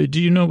 do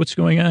you know what's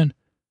going on?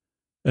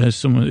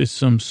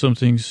 Some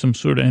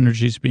sort of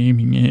energy is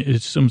beaming.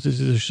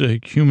 There's a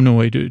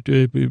humanoid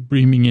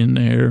beaming in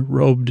there,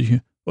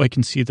 robed. Oh, I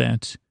can see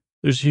that.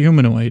 There's a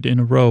humanoid in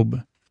a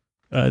robe.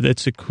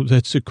 That's a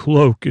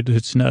cloak.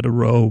 It's not a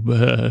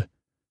robe.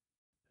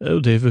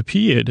 They've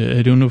appeared.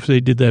 I don't know if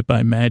they did that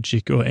by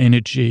magic or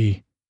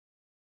energy.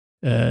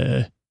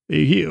 Over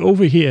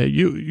here,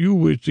 you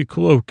with the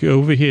cloak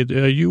over here.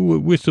 Are you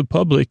with the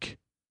public,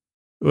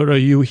 or are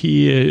you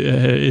here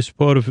as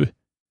part of?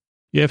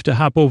 You have to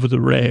hop over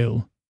the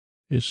rail.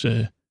 It's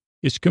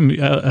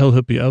coming. I'll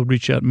help you. I'll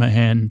reach out my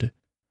hand.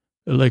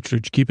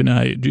 Electric, keep an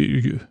eye.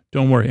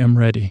 Don't worry, I'm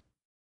ready.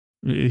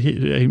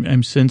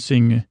 I'm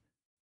sensing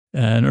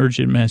an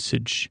urgent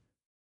message.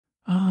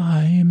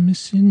 I am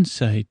Miss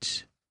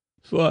Insight.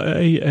 So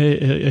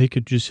I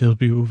could just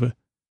help you over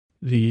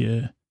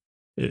the.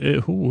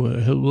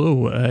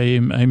 Hello,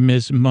 I'm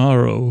Miss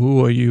Morrow.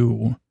 Who are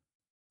you?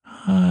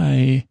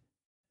 Hi,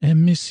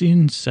 I'm Miss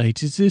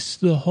Insight. Is this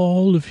the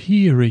Hall of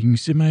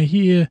Hearings? Am I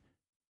here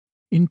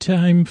in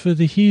time for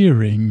the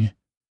hearing?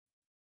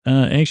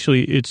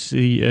 Actually, it's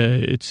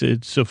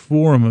a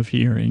forum of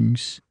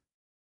hearings.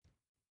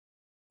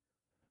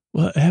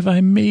 Well, have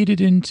I made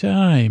it in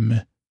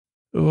time,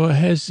 or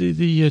has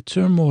the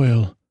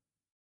turmoil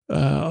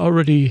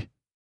already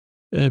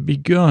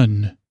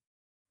begun?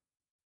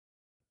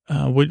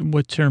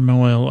 What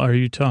turmoil are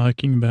you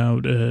talking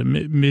about,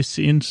 Miss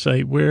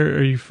Insight? Where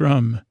are you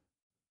from?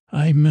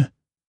 I'm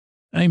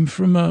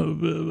from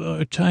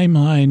a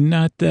timeline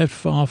not that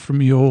far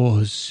from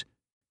yours,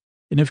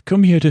 and I've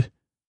come here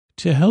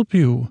to help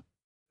you.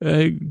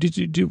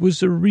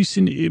 Was a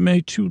recent? Am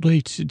I too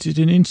late? Did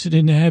an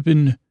incident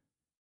happen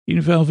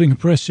involving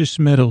precious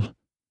metal,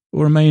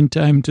 or am I in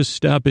time to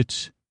stop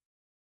it?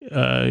 What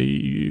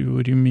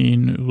do you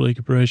mean, like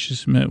a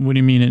precious metal? What do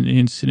you mean, an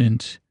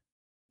incident?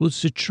 Well,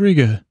 it's a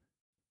trigger.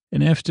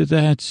 And after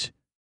that,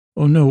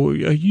 oh no,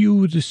 are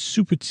you the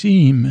super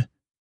team?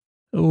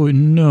 Oh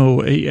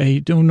no, I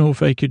don't know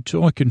if I could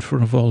talk in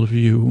front of all of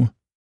you.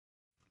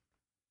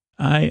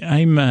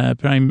 I'm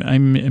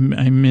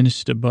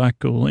Minister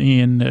Buckle,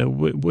 and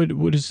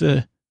what is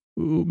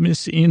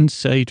Miss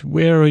Insight?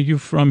 Where are you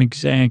from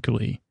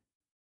exactly?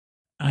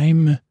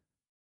 I'm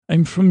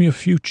from your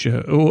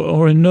future,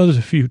 or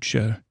another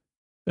future.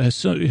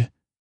 So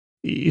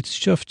it's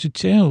tough to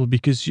tell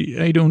because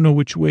I don't know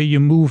which way you're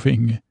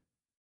moving.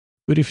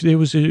 But if there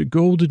was a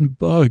golden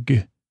bug,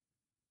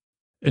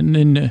 and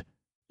then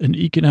an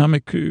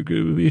economic,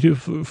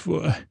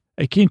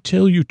 I can't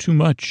tell you too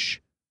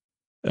much,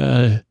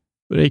 but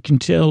I can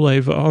tell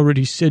I've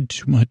already said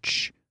too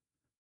much.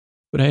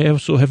 But I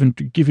also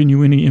haven't given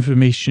you any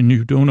information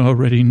you don't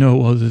already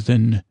know other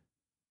than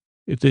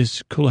if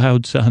there's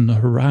clouds on the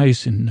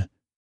horizon,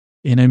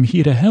 and I'm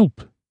here to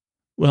help.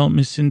 Well,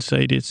 Miss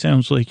Insight, it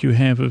sounds like you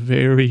have a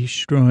very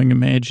strong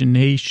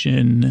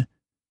imagination,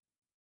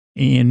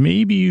 and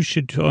maybe you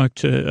should talk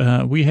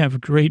to, we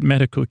have great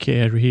medical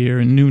care here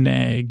in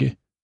Nunag.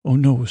 Oh,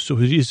 no, so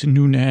it is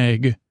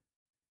Nunag.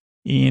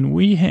 And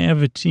we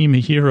have a team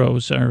of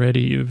heroes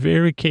already,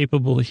 very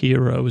capable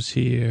heroes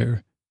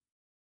here.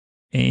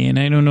 And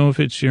I don't know if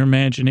it's your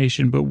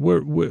imagination, but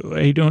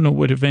I don't know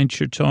what event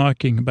you're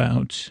talking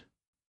about.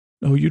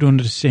 Oh, you don't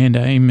understand.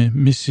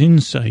 I'm Miss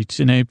Insight,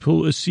 and I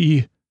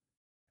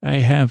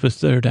have a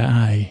third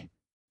eye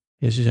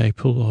as I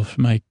pull off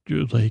my,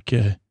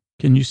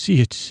 can you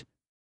see it?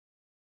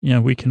 Yeah,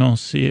 we can all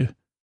see it.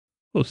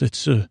 Oh,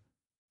 that's a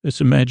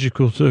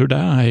magical third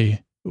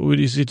eye. What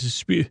is it?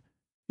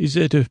 Is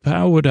that a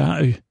powered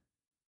eye?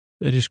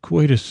 That is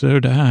quite a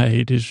third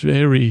eye.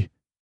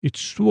 It's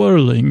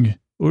swirling.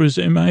 Or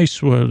am I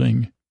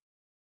swirling?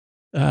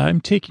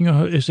 I'm taking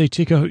out, as I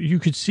take out, you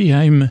could see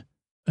I'm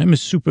a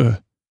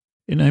super,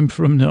 and I'm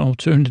from the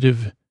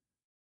alternative.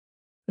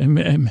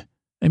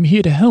 I'm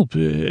here to help.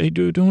 I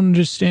don't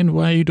understand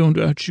why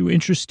aren't you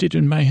interested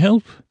in my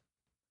help?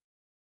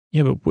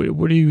 Yeah, but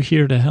what are you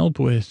here to help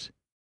with?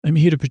 I'm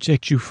here to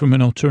protect you from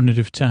an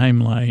alternative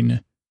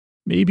timeline.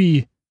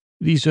 Maybe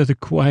these are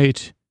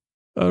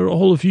are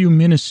all of you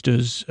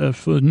ministers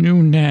for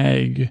New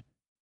Nag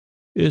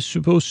is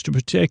supposed to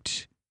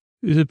protect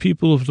the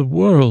people of the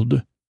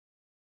world.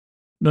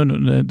 No,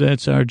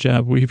 that's our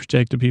job. We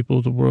protect the people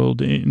of the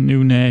world.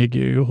 New Nag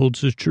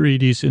holds the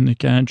treaties and the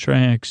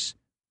contracts,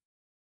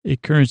 a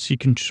currency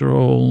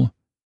control,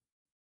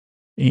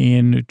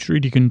 and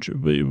treaty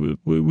control.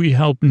 We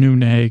help New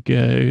Nag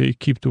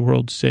keep the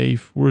world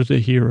safe. We're the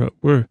hero.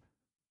 Are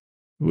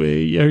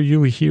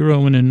you a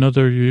hero in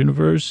another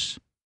universe?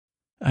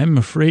 I'm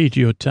afraid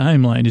your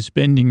timeline is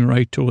bending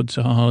right towards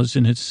ours,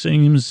 and it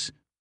seems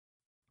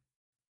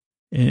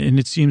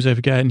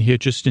I've gotten here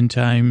just in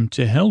time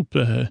to help,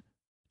 to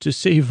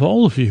save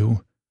all of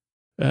you.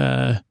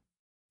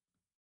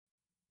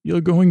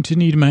 You're going to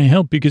need my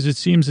help because it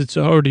seems it's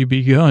already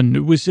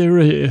begun. Was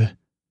there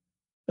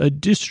a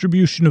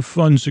distribution of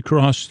funds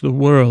across the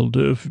world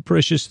of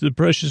the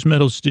precious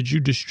metals. Did you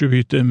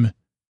distribute them?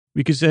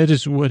 Because that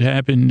is what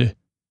happened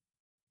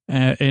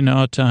in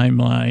our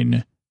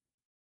timeline.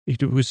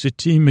 It was a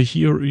team of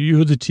heroes.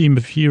 You're the team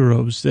of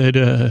heroes that,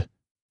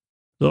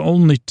 the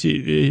only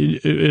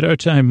at our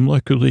time,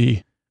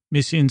 luckily,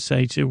 Miss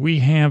Insight, we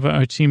have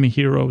our team of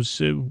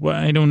heroes.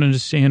 I don't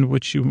understand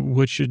what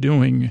you're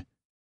doing.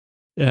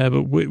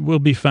 But we'll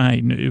be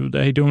fine.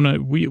 I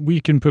don't.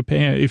 We can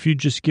prepare if you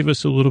just give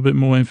us a little bit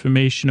more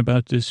information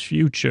about this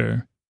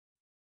future.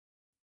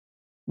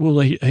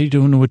 Well, I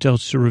don't know what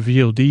else to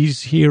reveal.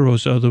 These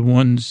heroes are the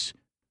ones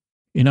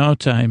in our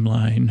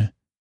timeline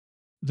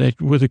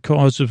that were the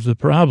cause of the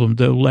problem,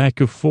 the lack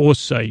of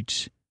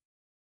foresight.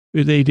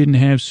 They didn't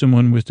have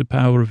someone with the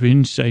power of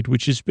insight,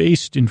 which is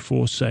based in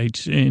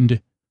foresight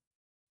and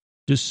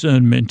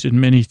discernment and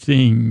many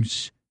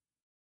things.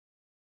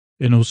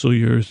 And also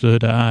your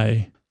third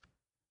eye.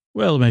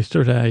 Well, my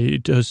third eye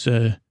does,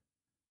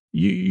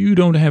 you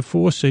don't have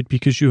foresight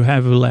because you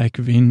have a lack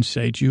of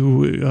insight.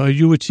 Are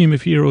you a team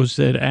of heroes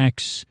that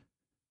acts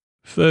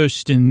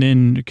first and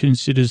then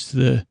considers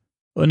the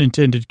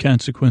unintended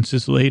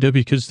consequences later?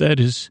 Because that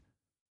is,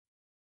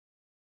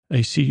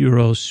 I see you're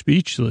all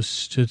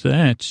speechless to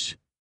that.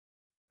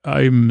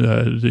 I'm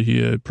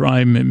the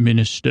Prime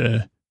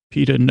Minister,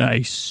 Peter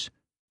Nice.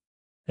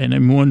 And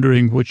I'm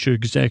wondering what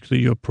exactly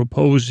you're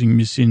proposing,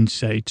 Miss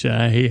Insight.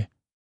 I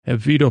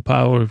have veto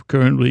power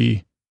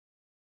currently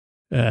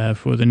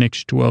for the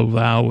next 12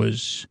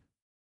 hours.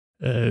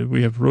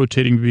 We have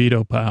rotating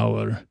veto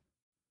power.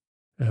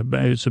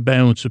 It's a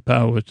balance of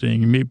power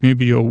thing.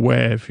 Maybe you're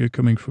aware if you're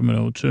coming from an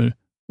altar.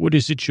 What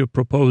is it you're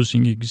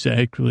proposing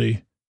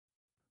exactly?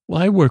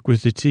 Well, I work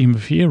with a team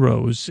of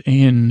heroes,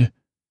 and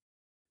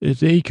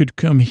they could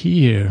come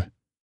here.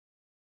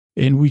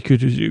 And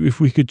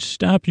if we could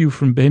stop you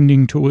from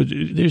bending toward,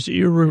 there's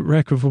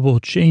irrecoverable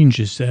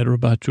changes that are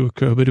about to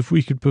occur, but if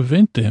we could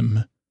prevent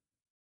them,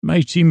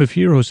 my team of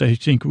heroes, I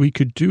think we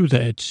could do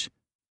that.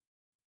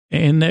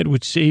 And that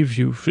would save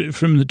you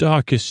from the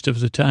darkest of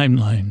the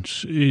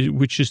timelines,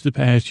 which is the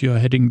path you're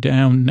heading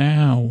down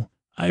now.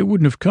 I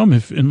wouldn't have come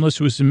unless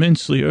it was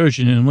immensely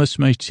urgent, unless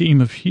my team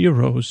of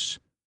heroes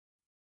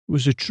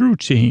was a true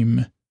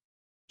team.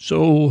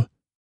 So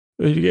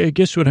I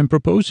guess what I'm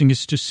proposing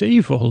is to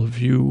save all of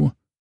you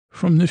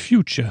from the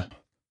future.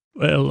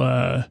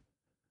 Well,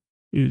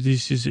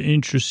 this is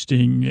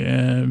interesting.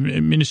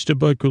 Minister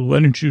Buckle, why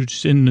don't you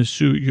send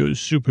your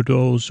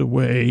Superdulls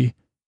away?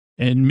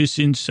 And Miss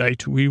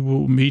Insight, we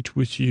will meet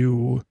with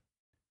you.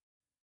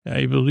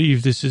 I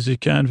believe this is a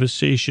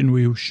conversation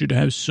we should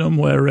have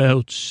somewhere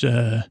else,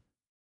 and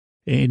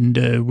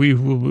we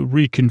will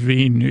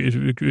reconvene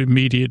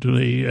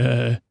immediately.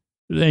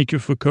 Thank you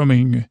for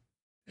coming.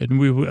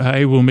 And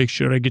I will make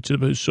sure I get to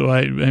the, so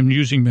I'm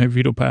using my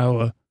veto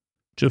power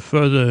to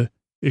further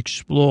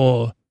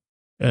explore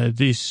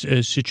this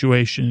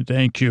situation.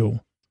 Thank you.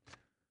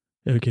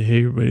 Okay, hey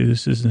everybody,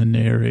 this is the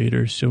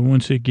narrator. So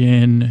once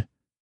again,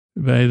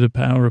 by the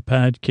power of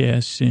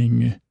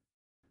podcasting,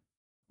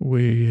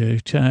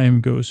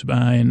 time goes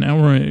by, and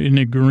now we're in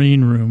a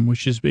green room,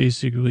 which is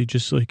basically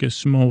just like a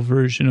small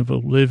version of a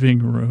living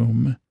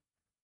room.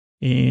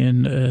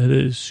 And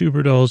the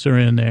Superdulls are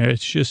in there.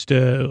 It's just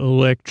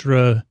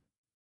Electra,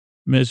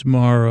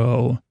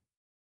 Mesmaro,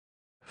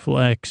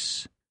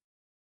 Flex,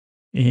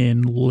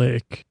 and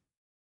Lick.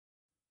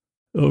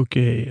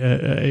 Okay,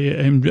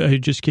 I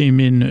just came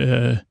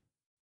in.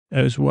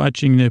 I was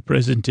watching the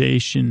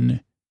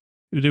presentation.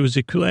 There was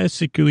a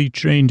classically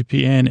trained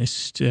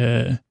pianist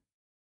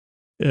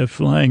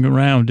flying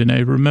around, and I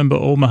remember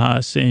Omaha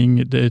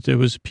saying that there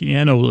was a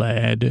piano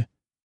lad.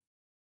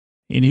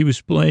 And he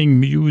was playing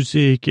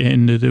music,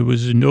 and there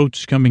was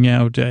notes coming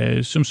out,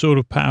 some sort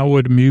of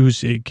powered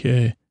music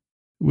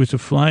with a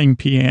flying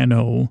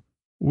piano,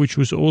 which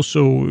was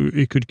also,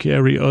 it could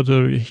carry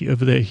other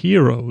of their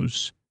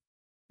heroes.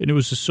 And it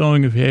was a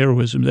song of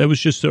heroism. That was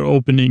just their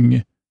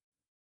opening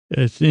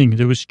thing.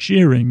 There was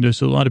cheering.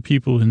 There's a lot of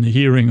people in the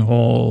hearing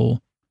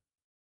hall,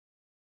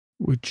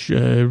 which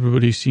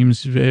everybody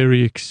seems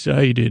very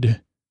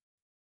excited.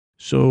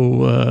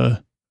 So,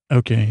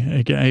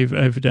 okay,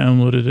 I've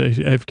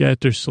downloaded. I've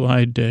got their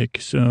slide deck.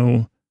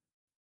 So,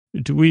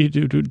 why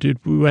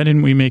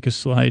didn't we make a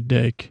slide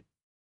deck?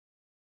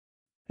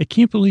 I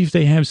can't believe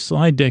they have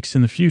slide decks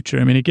in the future.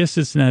 I mean, I guess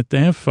it's not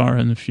that far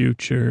in the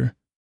future.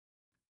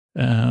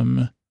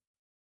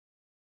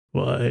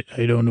 Well,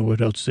 I don't know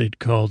what else they'd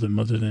call them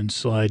other than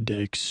slide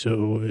decks.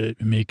 So it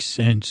makes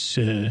sense.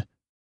 I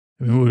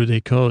mean, what do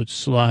they call it?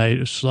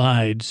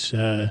 Slides.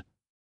 I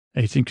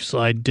think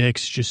slide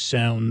decks just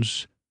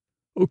sounds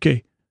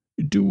okay.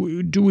 Do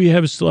we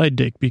have a slide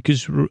deck?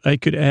 Because I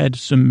could add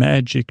some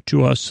magic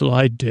to our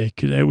slide deck.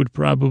 That would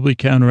probably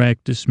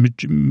counteract this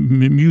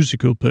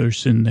musical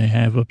person they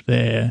have up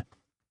there.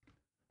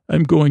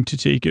 I'm going to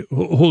take it.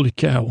 Holy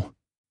cow.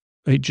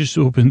 I just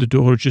opened the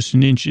door just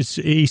an inch. It's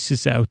Ace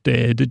is out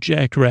there, the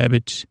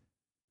jackrabbit.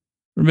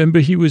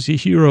 Remember, he was a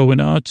hero in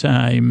our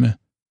time.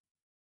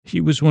 He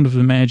was one of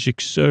the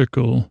magic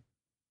circle.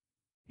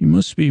 He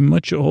must be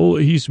much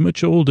old. He's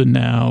much older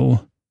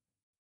now.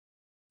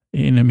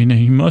 And I mean,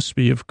 he must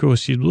be, of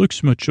course, he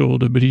looks much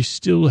older, but he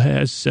still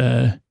has,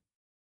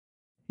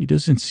 he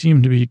doesn't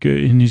seem to be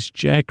good in his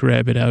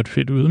jackrabbit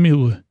outfit. Let me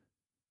look.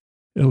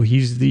 Oh,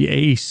 he's the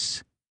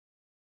ace.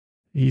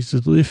 He's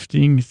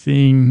lifting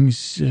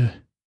things.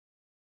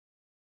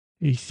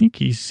 I think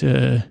he's,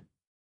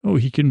 oh,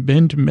 he can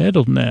bend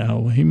metal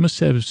now. He must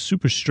have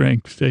super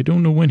strength. I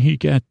don't know when he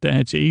got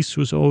that. Ace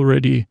was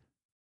already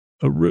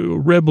a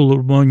rebel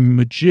among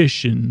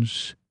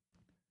magicians.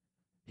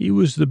 He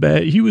was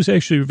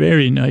actually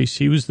very nice.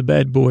 He was the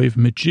bad boy of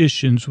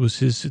magicians was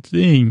his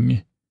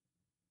thing.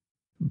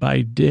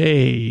 By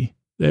day,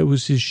 that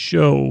was his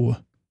show.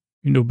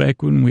 You know,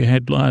 back when they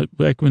had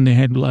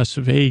Las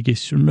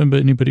Vegas.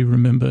 Anybody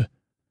remember?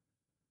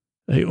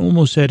 They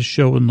almost had a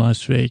show in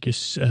Las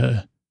Vegas.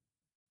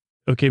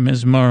 Okay,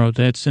 Mesmaro,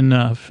 that's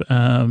enough.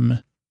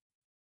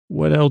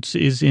 What else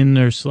is in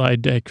their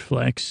slide deck,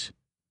 Flex?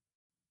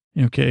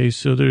 Okay,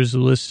 so there's a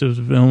list of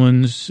the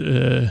villains,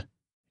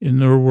 in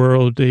their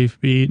world they've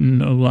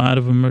beaten. A lot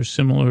of them are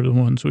similar to the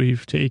ones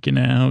we've taken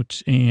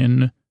out,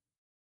 and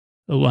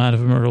a lot of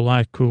them are a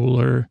lot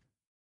cooler.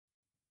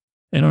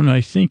 I don't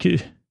know,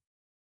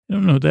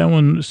 that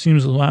one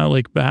seems a lot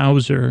like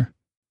Bowser,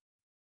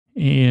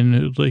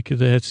 and like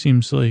that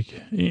seems like,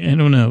 I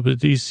don't know,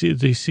 but they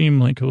seem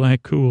like a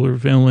lot cooler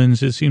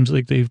villains. It seems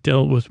like they've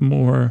dealt with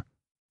more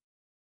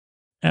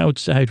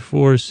outside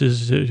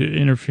forces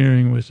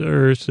interfering with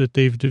Earth that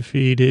they've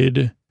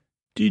defeated.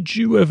 Did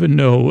you ever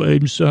know,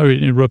 I'm sorry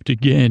to interrupt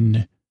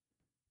again,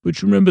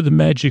 but you remember the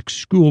magic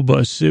school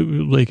bus,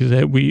 like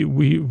that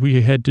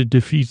we had to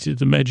defeat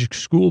the magic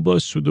school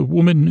bus with the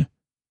woman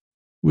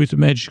with the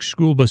magic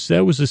school bus?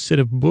 That was a set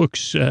of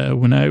books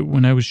when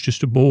I was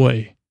just a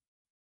boy.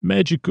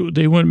 Magical,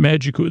 they weren't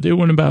magical, they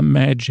weren't about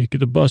magic,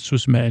 the bus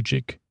was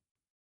magic.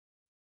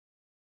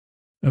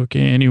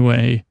 Okay,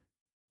 anyway,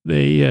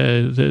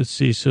 let's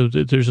see, so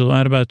there's a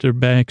lot about their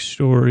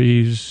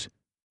backstories.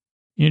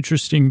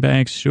 Interesting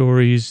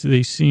backstories.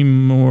 They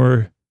seem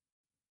more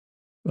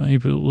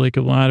like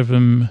a lot of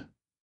them.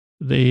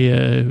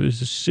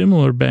 There's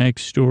similar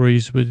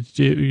backstories, but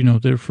you know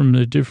they're from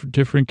the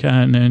different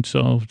continents.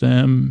 All of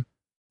them.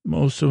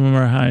 Most of them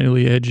are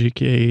highly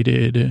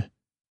educated,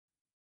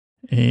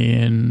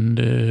 and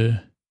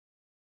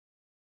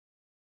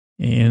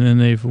then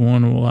they've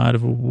won a lot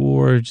of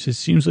awards. It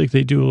seems like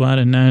they do a lot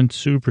of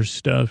non-super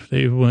stuff.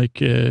 They've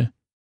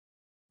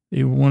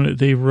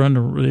They ran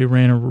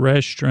a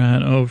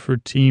restaurant for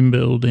team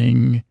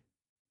building,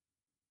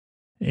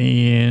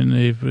 and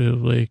they've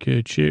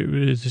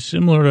it's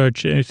similar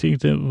to I think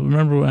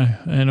that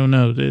I don't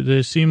know.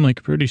 They seem like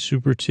a pretty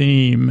super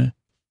team.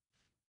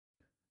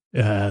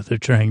 They're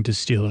trying to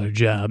steal our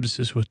jobs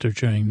is what they're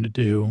trying to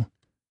do.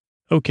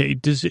 Okay,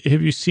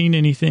 have you seen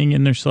anything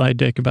in their slide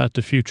deck about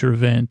the future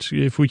event?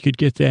 If we could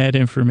get that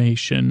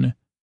information,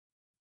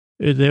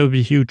 that would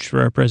be huge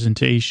for our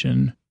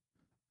presentation.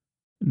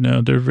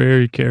 No, they're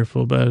very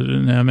careful about it,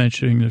 not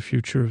mentioning the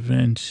future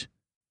event.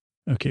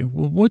 Okay,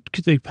 well, what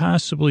could they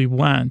possibly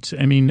want?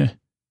 I mean,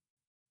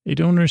 I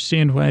don't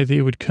understand why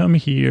they would come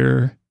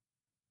here.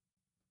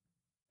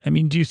 I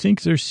mean, do you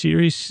think they're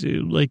serious?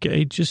 Like,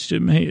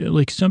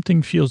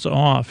 something feels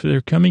off.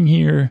 They're coming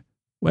here.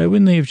 Why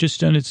wouldn't they have just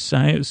done it,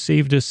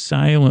 saved us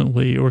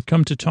silently, or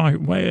come to talk?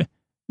 Why? I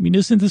mean,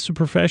 isn't this a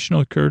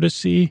professional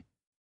courtesy?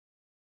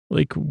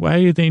 Like, why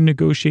are they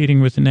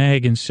negotiating with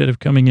NAG instead of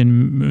coming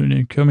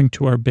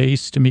to our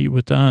base to meet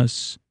with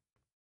us?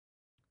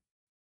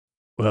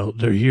 Well,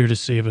 they're here to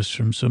save us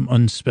from some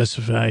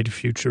unspecified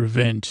future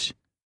event,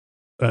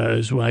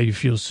 is why you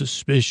feel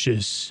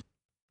suspicious.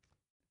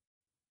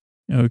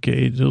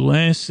 Okay, the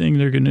last thing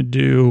they're going to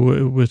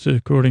do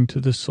according to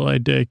the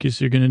slide deck, is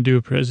they're going to do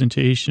a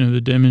presentation of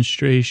the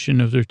demonstration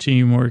of their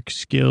teamwork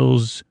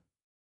skills,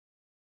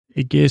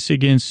 I guess,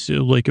 against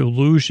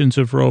illusions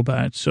of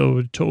robots.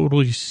 So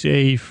totally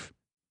safe.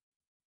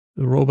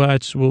 The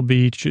robots will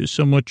be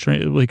somewhat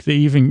trained.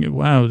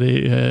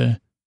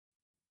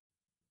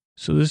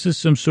 So this is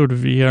some sort of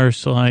VR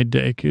slide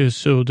deck.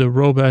 So the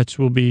robots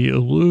will be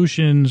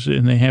illusions,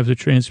 and they have the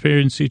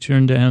transparency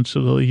turned down,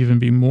 so they'll even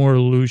be more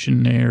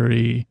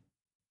illusionary.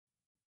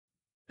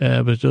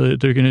 But they're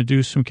going to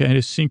do some kind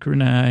of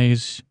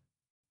synchronized.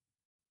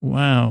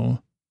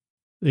 Wow.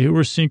 They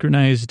were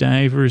synchronized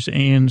divers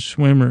and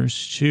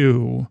swimmers,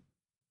 too,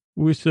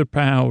 with their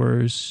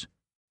powers.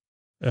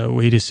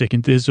 Wait a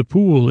second. There's a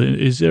pool.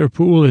 Is there a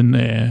pool in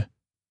there?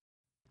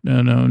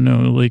 No.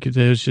 Like,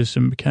 there's just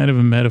some kind of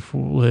a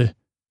metaphor.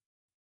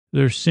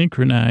 They're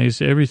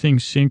synchronized.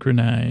 Everything's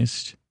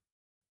synchronized.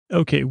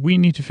 Okay, we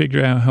need to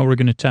figure out how we're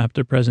going to top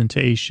their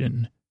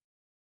presentation.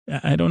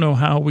 I don't know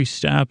how we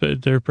stop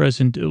at their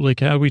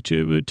how we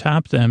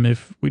top them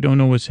if we don't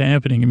know what's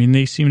happening. I mean,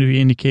 they seem to be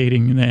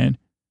indicating that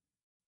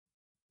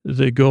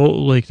the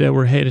goal, that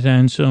we're headed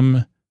on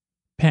some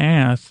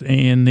path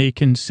and they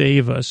can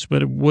save us.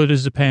 But what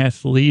does the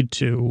path lead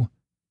to?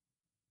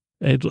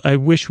 I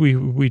wish we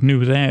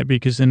knew that,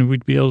 because then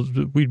we'd be able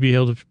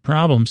to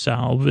problem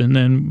solve, and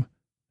then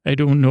I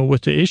don't know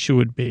what the issue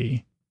would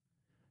be.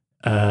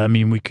 I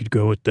mean, we could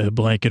go with the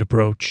blanket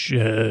approach,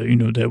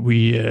 that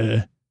we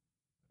are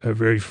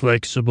very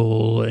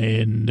flexible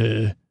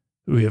and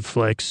we have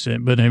flex.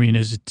 But I mean,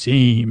 as a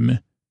team,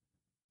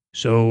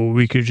 so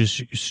we could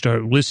just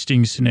start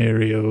listing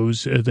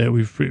scenarios that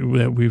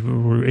we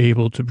were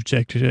able to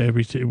protect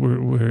everything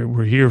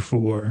we're here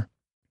for.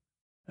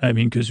 I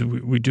mean, because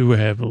we do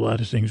have a lot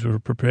of things we're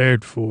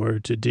prepared for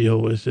to deal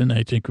with, and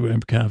I think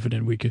I'm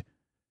confident we could.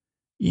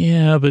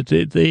 Yeah, but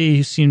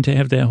they seem to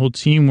have that whole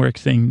teamwork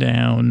thing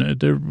down.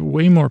 They're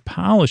way more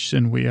polished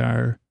than we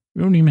are.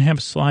 We don't even have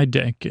a slide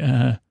deck.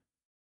 I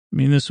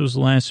mean, this was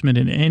last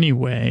minute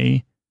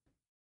anyway,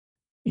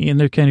 and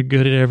they're kind of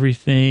good at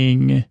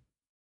everything.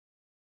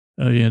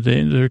 Oh yeah,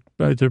 their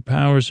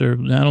powers are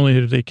not only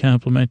are they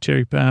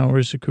complementary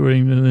powers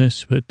according to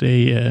this, but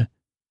they're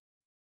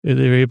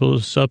able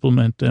to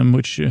supplement them,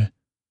 which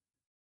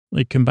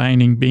like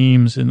combining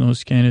beams and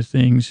those kind of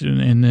things,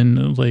 and then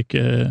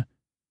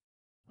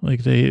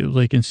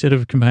instead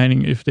of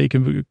combining, if they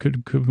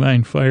could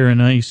combine fire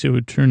and ice, it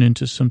would turn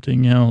into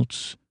something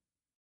else.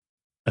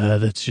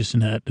 That's just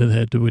not,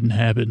 that wouldn't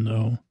happen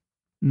though.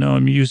 No,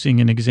 I'm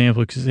using an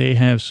example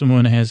because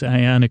someone has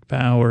ionic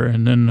power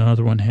and then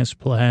another one has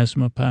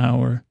plasma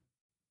power.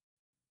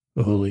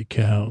 Holy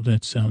cow,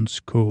 that sounds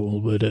cool.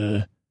 But,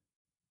 and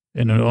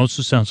it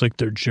also sounds like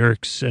they're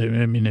jerks. I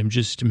mean, I'm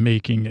just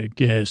making a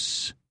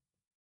guess.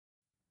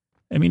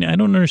 I mean, I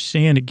don't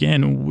understand.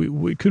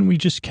 Again, couldn't we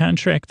just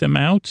contract them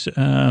out?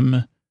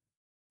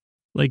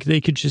 Like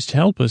they could just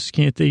help us.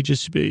 Can't they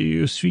just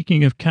be,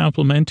 speaking of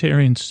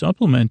complementary and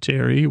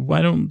supplementary,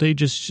 why don't they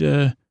just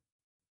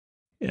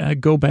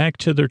go back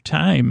to their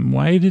time?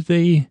 Why are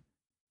they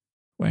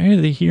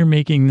here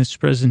making this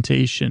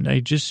presentation? I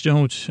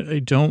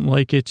don't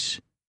like it.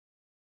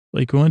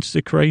 Like once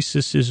the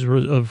crisis is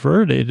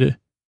averted,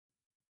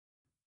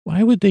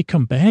 why would they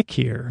come back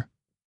here?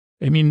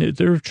 I mean,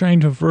 they're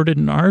trying to avert it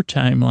in our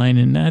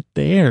timeline and not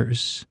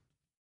theirs.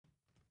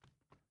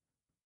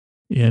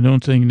 Yeah, I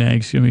don't think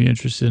NAG's going to be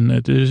interested in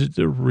that.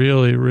 They're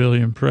really, really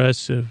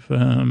impressive.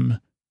 I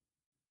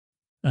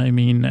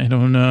mean, I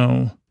don't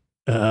know.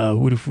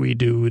 What if we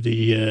do what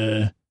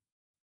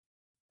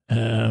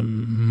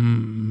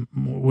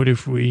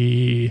if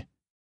we,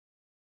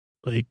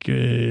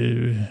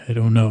 I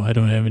don't know. I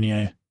don't have any,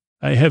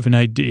 I have an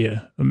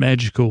idea, a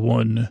magical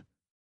one.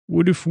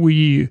 What if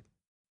we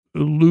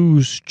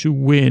lose to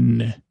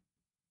win?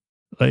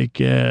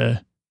 Okay,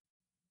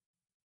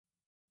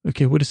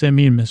 what does that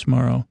mean, Miss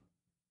Morrow?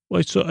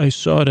 Well, I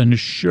saw it on a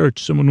shirt.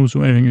 Someone was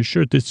wearing a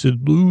shirt that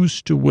said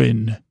lose to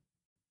win.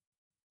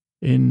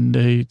 And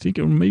I think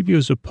maybe it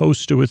was a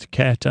poster with a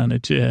cat on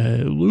it.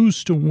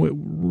 Ruse to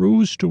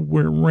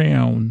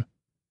round.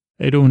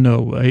 I don't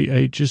know.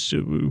 I just,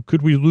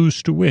 could we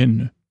lose to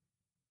win?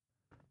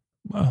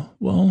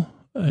 Well,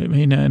 I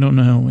mean, I don't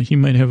know. He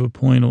might have a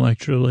point,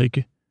 Electra.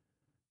 Like,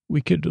 we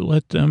could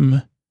let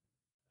them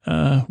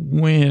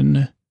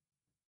win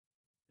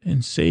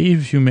and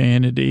save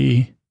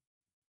humanity.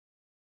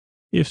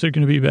 If they're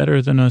going to be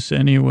better than us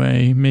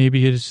anyway,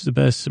 maybe it's the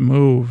best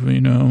move,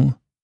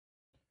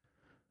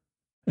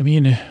 I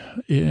mean,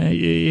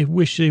 I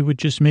wish they would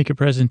just make a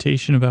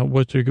presentation about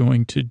what they're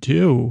going to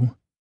do.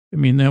 I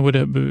mean, that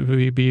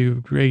would be a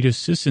great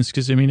assistance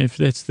because, I mean, if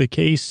that's the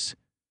case,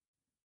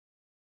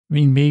 I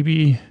mean,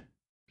 maybe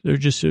they're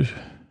just,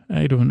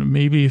 I don't know,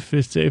 maybe if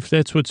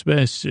that's what's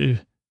best,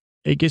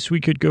 I guess we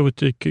could go with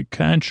the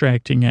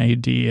contracting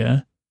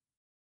idea.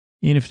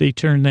 And if they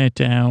turn that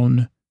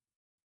down,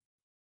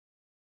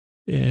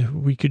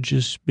 we could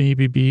just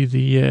maybe be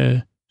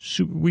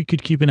we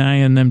could keep an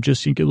eye on them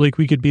just like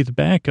we could be the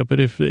backup. But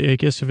if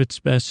it's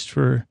best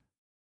for,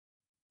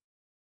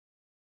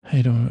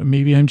 I don't know,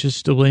 maybe I'm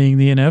just delaying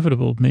the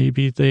inevitable.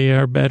 Maybe they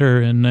are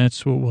better and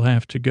that's what we'll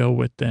have to go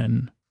with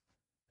then.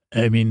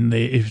 I mean,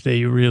 if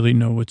they really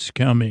know what's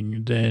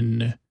coming,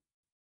 then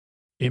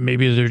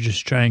maybe they're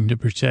just trying to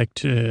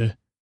protect, they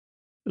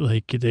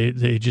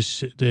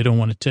don't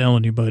want to tell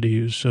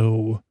anybody.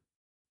 So,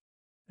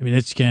 I mean,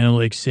 that's kind of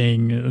like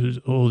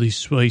saying all these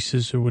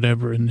spices or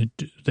whatever, and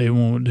they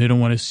don't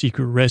want a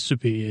secret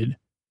recipe.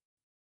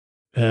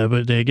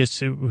 But I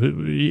guess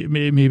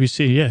maybe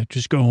say, yeah,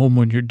 just go home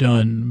when you're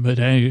done. But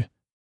I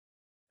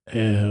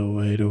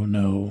don't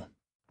know.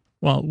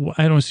 Well,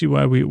 I don't see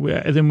why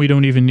then we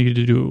don't even need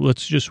to do it.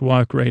 Let's just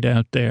walk right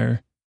out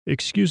there.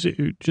 Excuse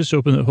it. Just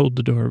hold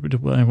the door. But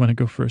I want to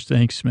go first.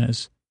 Thanks,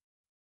 Miss.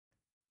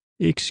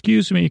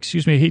 Excuse me.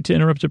 I hate to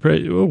interrupt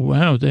the oh,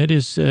 wow. That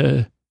is,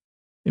 I'm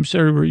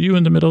sorry, were you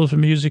in the middle of a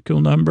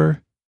musical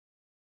number?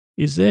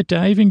 Is that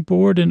diving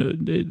board?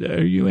 And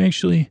are you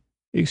actually,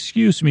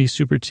 excuse me,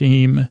 super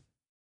team.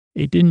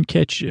 I didn't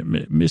catch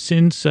Miss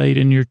Insight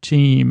in your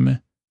team.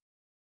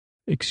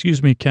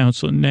 Excuse me,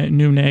 Council,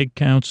 New Nag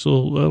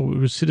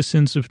Council,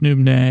 citizens of New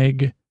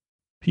Nag,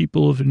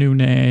 people of New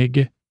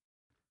Nag.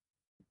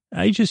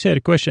 I just had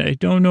a question. I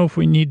don't know if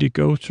we need to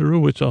go through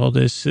with all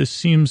this. This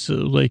seems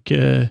like,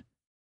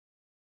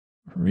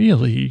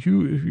 really,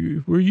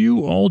 were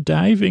you all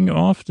diving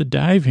off the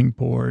diving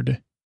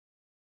board?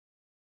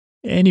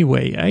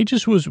 Anyway, I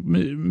just was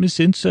Miss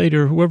Insight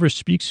or whoever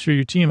speaks for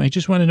your team. I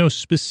just want to know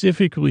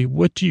specifically,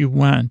 what do you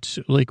want?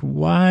 Like,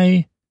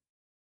 why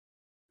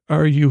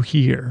are you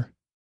here?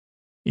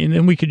 And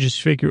then we could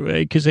just figure,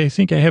 because I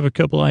think I have a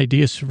couple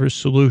ideas for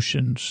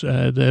solutions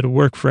that'll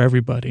work for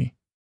everybody.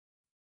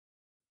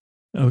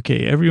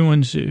 Okay,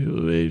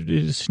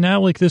 it's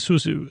not like this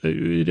was, I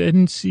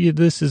didn't see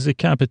this as a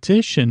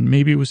competition.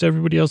 Maybe was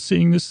everybody else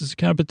seeing this as a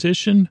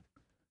competition?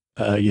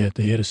 Yeah,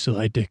 they had a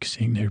slide deck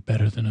saying they're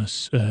better than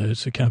us.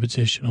 It's a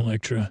competition,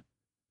 Electra.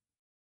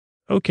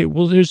 Okay,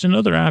 well, there's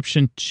another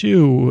option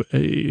too.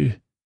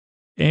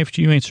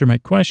 After you answer my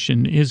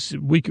question,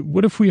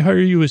 what if we hire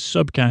you as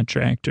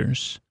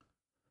subcontractors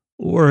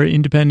or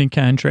independent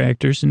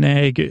contractors?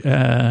 NAG,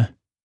 I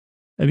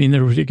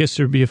guess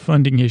there'd be a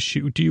funding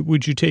issue.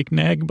 Would you take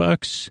NAG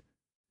bucks?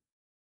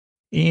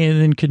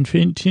 And then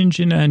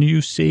contingent on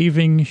you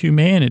saving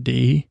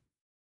humanity,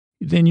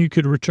 then you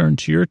could return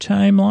to your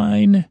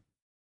timeline.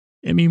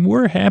 I mean,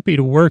 we're happy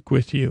to work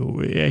with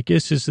you, I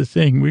guess is the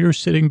thing. We were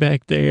sitting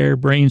back there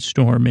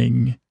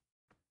brainstorming.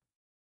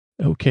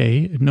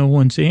 Okay, no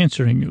one's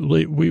answering.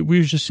 We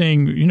were just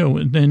saying,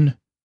 and then,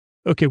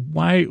 okay,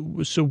 why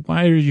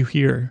are you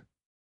here?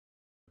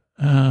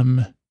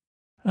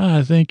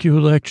 Thank you,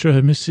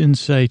 Electra. Miss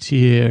Insight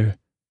here.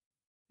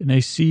 And I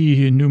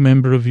see a new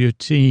member of your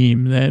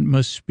team. That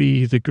must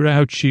be the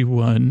grouchy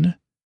one.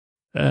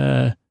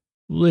 Hello,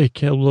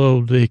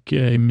 Lick,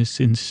 Miss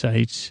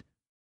Insight.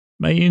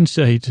 My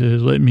insight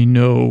let me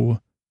know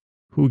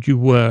who you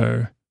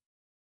were.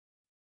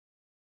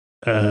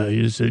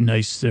 It's a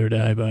nice third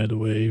eye, by the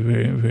way.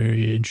 Very,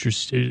 very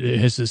interested. It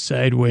has a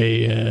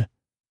sideway.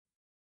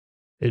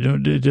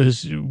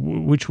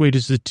 Which way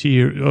does the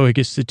tear? Oh, I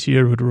guess the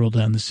tear would roll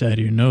down the side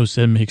of your nose.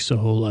 That makes a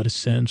whole lot of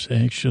sense,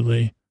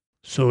 actually.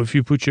 So if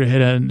you put your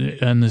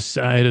head on the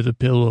side of the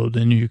pillow,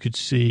 then you could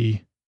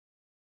see.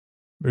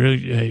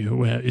 Really,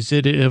 well, is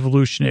it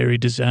evolutionary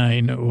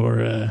design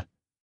or?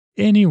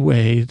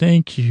 Anyway,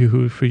 thank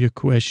you for your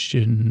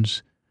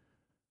questions.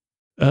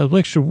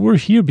 Lecture, we're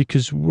here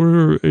because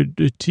we're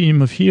a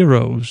team of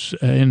heroes,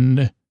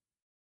 and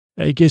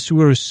I guess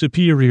we're a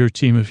superior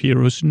team of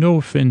heroes. No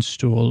offense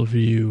to all of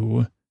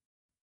you.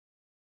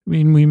 I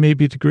mean, we may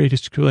be the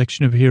greatest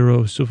collection of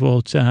heroes of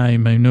all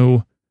time. I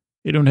know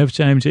I don't have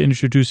time to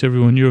introduce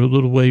everyone. You're a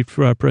little late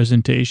for our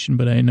presentation,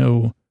 but I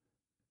know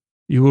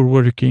you were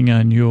working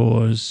on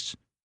yours.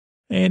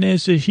 And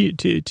as a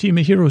team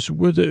of heroes,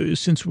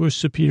 since we're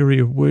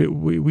superior,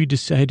 we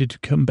decided to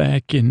come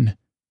back and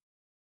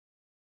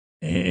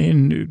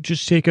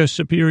just take our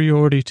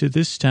superiority to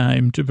this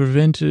time to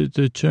prevent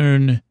the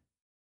turn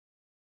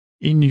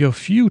in your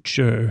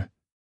future,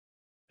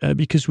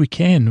 because we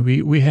can.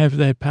 We have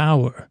that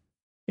power,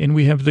 and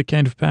we have the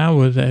kind of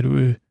power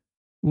that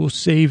will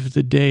save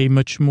the day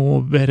much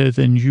more better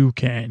than you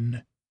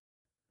can.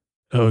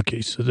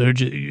 Okay, so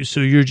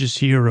you're just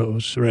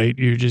heroes, right?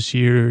 You're just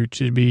here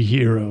to be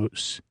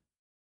heroes.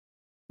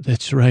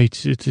 That's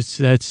right. It's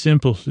that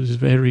simple. It's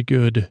very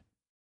good.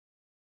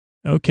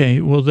 Okay,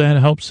 well, that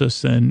helps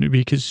us then,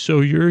 because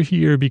you're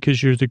here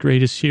because you're the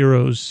greatest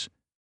heroes,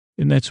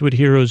 and that's what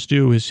heroes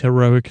do, is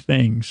heroic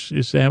things.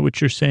 Is that what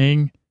you're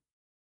saying?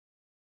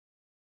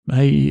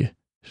 My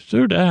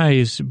third eye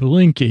is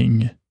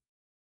blinking,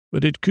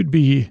 but it could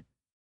be...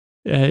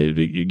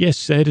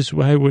 yes, that is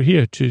why we're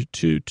here, to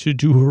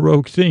do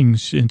heroic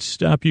things and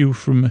stop you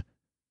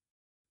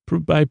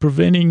by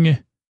preventing.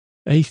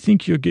 I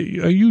think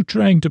are you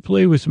trying to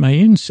play with my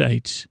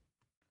insights?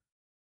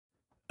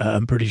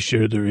 I'm pretty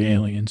sure they're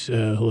aliens,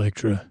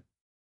 Electra.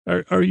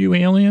 Are you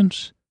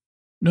aliens?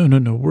 No.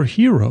 We're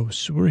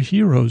heroes. We're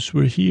heroes.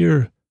 We're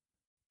here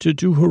to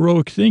do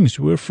heroic things.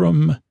 We're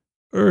from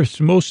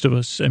Earth, most of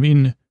us. I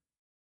mean,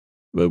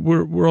 but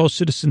we're all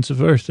citizens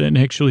of Earth, and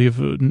actually of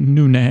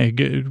New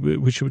Nag,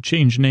 which would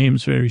change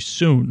names very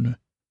soon.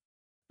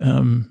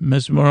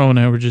 Mesmero and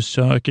I were just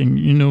talking,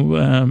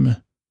 well,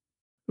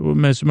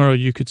 Mesmero,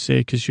 you could say,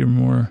 because you're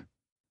more.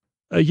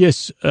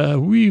 Yes,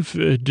 we've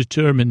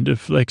determined,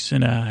 Flex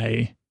and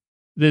I,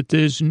 that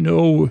there's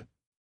no.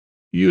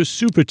 You're a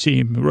super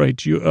team, right?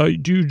 Do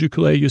you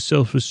declare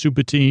yourself a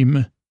super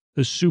team?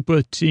 A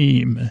super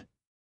team.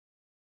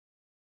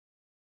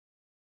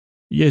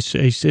 Yes,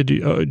 I said,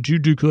 do you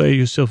declare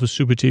yourself a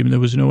super team? There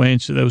was no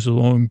answer. That was a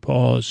long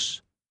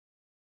pause.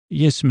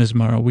 Yes,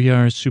 Mesmero, we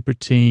are a super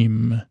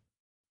team.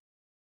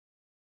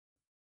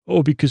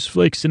 Oh, because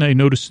Flex and I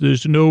noticed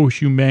there's no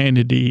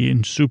humanity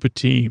in super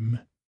team.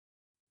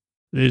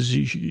 There's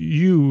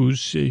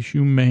U's,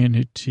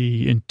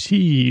 humanity, and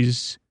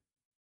T's,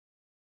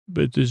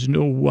 but there's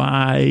no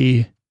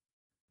Y.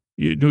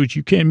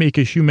 You can't make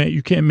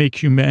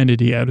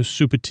humanity out of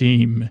super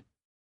team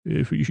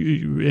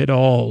at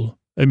all.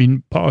 I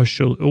mean,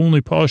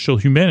 only partial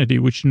humanity,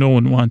 which no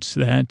one wants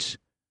that.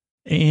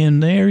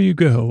 And there you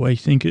go. I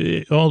think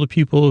all the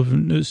people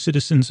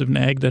citizens of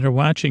NAG that are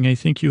watching, I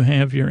think you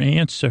have your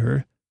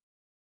answer.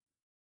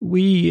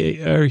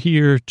 We are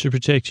here to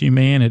protect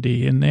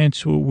humanity, and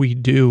that's what we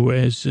do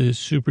as a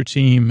super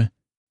team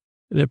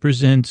that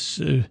presents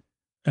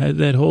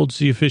that holds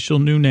the official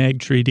new NAG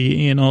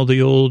treaty and all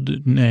the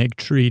old NAG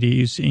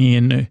treaties.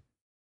 And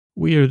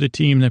we are the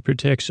team that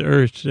protects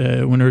Earth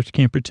when Earth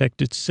can't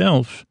protect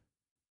itself.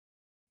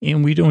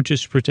 And we don't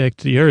just protect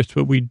the Earth,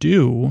 but we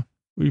do.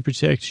 We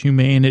protect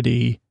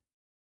humanity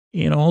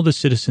and all the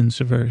citizens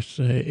of Earth,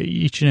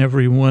 each and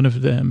every one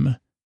of them.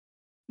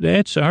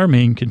 That's our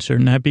main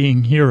concern, not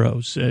being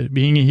heroes.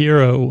 Being a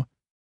hero.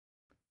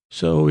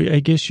 So I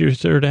guess your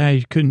third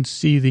eye couldn't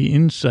see the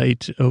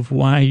insight of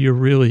why you're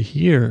really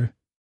here.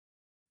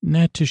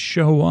 Not to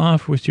show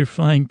off with your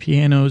flying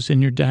pianos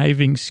and your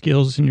diving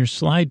skills and your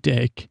slide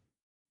deck.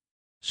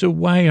 So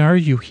why are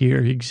you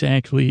here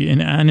exactly?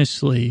 And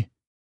honestly,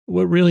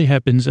 what really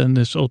happens on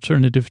this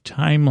alternative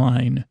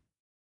timeline?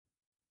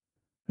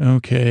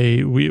 Okay,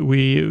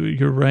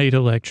 you're right,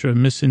 Electra.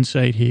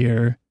 Misinsight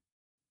here.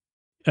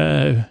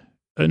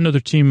 Another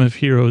team of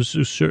heroes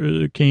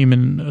came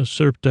and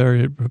usurped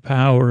our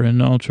power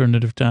in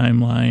alternative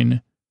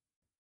timeline,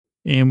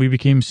 and we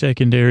became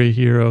secondary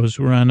heroes.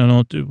 We're on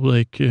an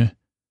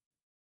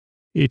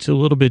it's a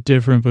little bit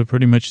different, but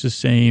pretty much the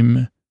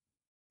same.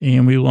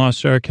 And we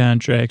lost our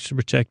contracts to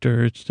protect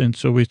Earth, and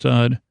so we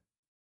thought.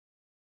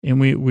 And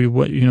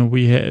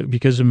we had,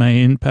 because of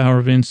my power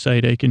of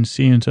insight, I can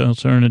see into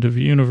alternative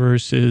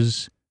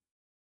universes.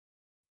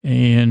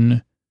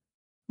 And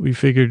we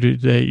figured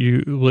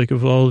that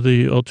of all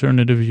the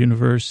alternative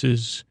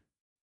universes,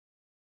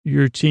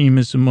 your team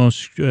is the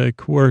most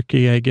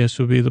quirky, I guess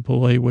would be the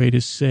polite way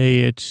to say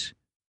it.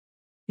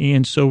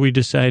 And so we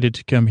decided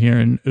to come here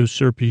and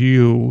usurp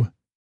you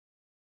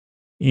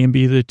and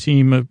be the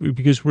team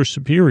because we're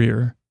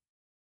superior.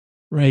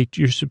 Right,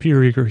 you're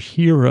superior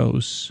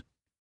heroes.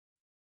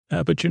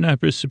 But you're not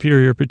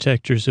superior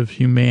protectors of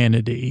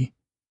humanity.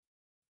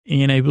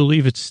 And I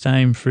believe it's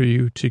time for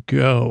you to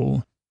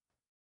go.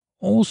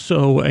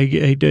 Also,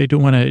 I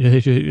don't want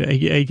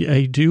to,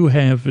 I do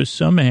have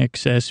some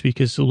access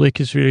because the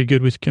Lick is very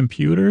good with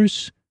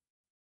computers.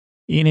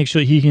 And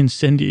actually, he can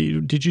send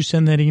you, did you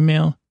send that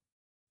email?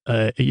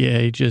 Yeah,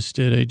 I just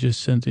did. I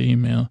just sent the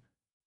email.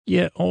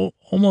 Yeah,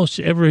 almost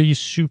every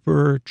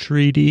super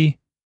treaty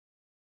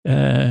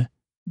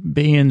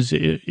bans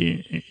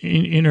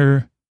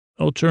inner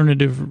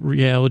alternative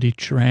reality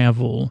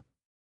travel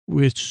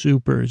with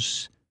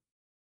supers.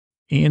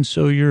 And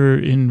so you're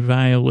in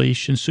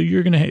violation. So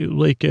you're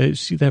going to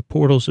see that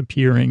portal's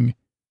appearing.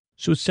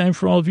 So it's time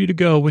for all of you to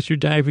go with your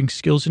diving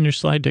skills and your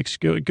slide decks.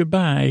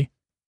 Goodbye.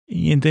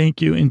 And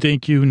thank you,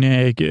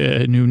 NAG,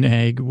 new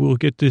NAG. We'll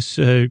get this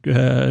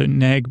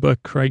NAG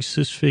buck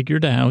crisis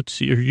figured out,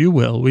 or you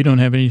will. We don't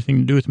have anything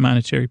to do with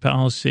monetary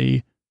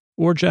policy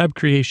or job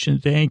creation.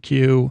 Thank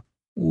you.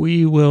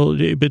 We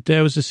will, but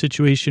that was a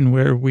situation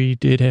where we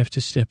did have to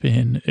step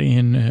in,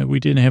 and we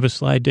didn't have a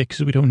slide deck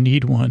because we don't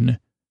need one.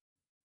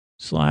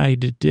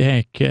 Slide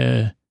deck,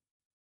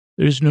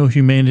 there's no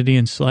humanity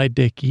in slide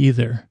deck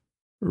either.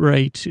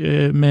 Right,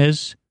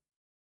 Mez?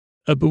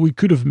 But we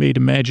could have made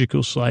a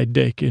magical slide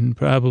deck and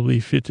probably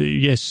fit the,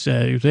 yes,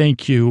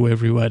 thank you,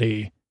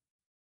 everybody.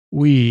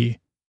 We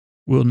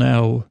will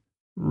now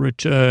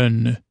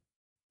return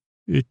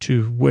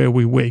to where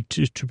we wait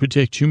to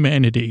protect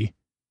humanity.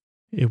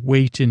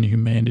 Wait in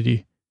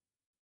humanity.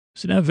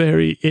 It's not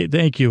very,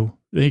 thank you.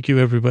 Thank you,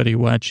 everybody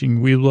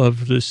watching. We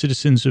love the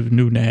citizens of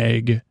New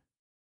Nag,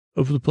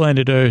 of the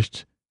planet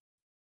Earth,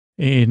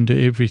 and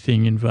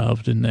everything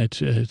involved in that.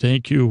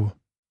 Thank you.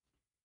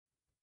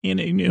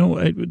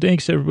 And,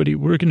 thanks, everybody.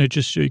 We're going to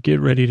just get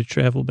ready to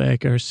travel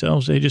back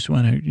ourselves. I just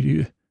want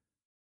to,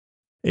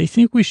 I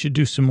think we should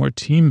do some more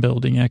team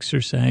building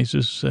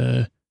exercises,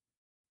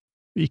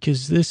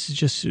 because this is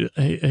just,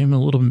 I'm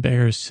a little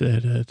embarrassed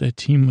that that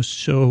team was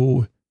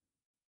so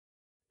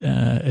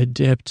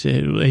adept.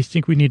 I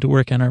think we need to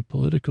work on our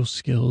political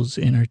skills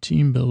and our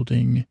team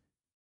building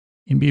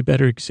and be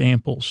better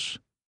examples.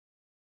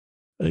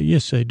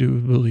 Yes, I do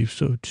believe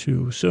so,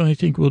 too. So I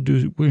think we're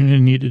going to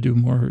need to do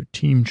more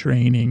team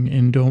training.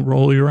 And don't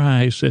roll your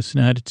eyes. That's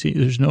not a team.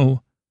 There's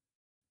no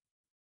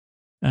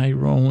eye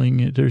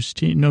rolling. There's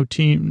no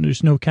team.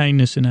 There's no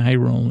kindness in eye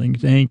rolling.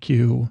 Thank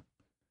you.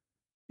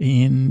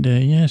 And,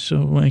 yeah,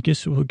 so I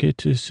guess we'll get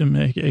to some,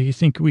 I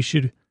think we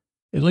should,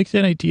 I like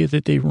that idea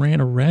that they ran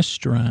a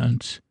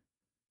restaurant.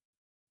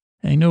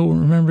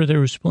 Remember there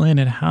was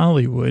Planet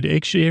Hollywood.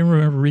 Actually, I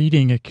remember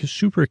reading a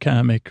super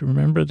comic.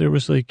 Remember there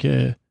was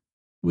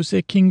was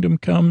that Kingdom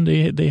Come?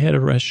 They had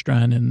a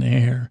restaurant in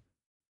there.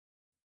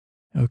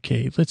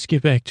 Okay, let's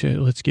get back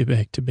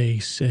to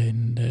base.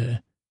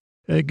 And,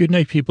 good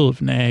night, people of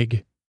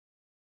Nag.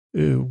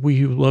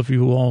 We love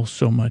you all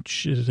so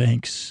much.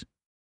 Thanks.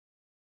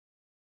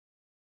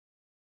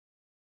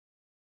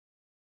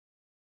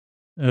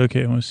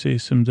 Okay, I want to say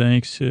some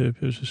thanks to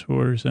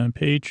supporters on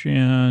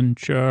Patreon,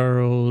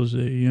 Charles,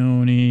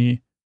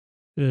 Yoni,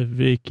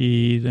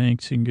 Vicky,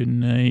 thanks and good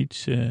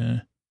night.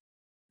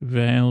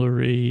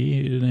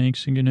 Valerie,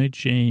 thanks and good night.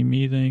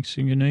 Jamie, thanks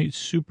and good night.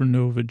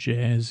 Supernova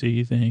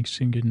Jazzy, thanks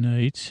and good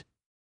night.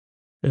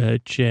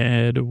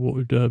 Chad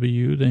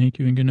W, thank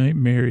you and good night.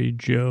 Mary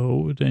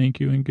Jo, thank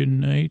you and good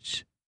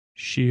night.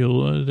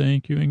 Sheila,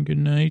 thank you and good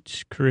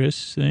night.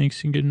 Chris,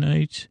 thanks and good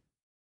night.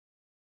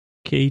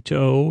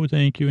 Kato,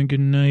 thank you and good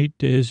night.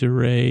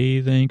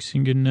 Desiree, thanks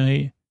and good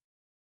night.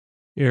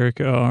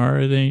 Erica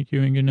R., thank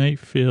you and good night.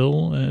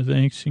 Phil,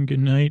 thanks and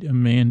good night.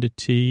 Amanda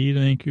T.,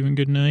 thank you and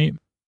good night.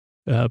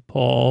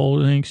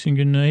 Paul, thanks and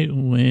good night.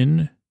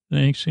 Lynn,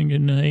 thanks and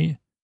good night.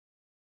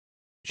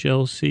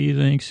 Chelsea,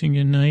 thanks and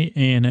good night.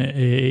 Anna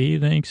A.,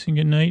 thanks and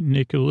good night.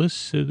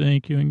 Nicholas,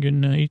 thank you and good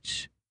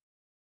night.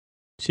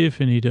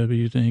 Tiffany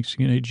W., thanks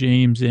and good night.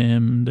 James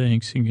M.,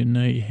 thanks and good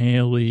night.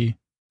 Haley,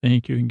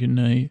 thank you and good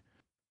night.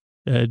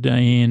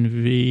 Diane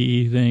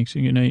V., thanks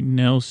and good night.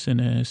 Nelson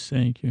S.,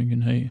 thank you and good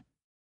night.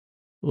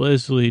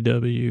 Leslie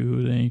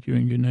W., thank you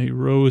and good night.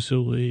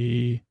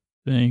 Rosalie,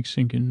 thanks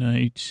and good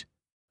night.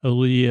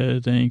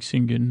 Aaliyah, thanks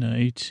and good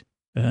night.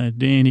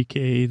 Danny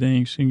K.,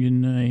 thanks and good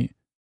night.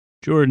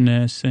 Jordan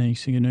S.,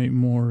 thanks and good night.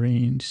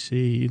 Maureen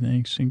C.,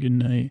 thanks and good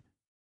night.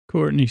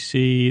 Courtney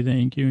C.,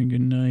 thank you and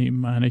good night.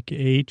 Monica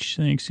H.,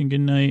 thanks and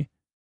good night.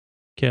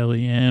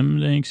 Kelly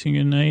M., thanks and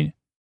good night.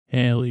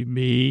 Hallie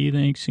B.,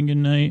 thanks and good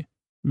night.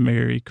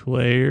 Mary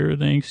Claire,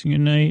 thanks and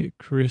good night.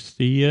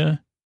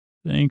 Christhea,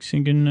 thanks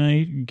and good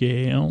night.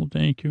 Gail,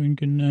 thank you and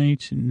good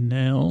night.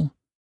 Nell,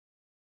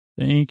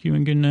 thank you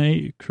and good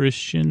night.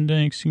 Christian,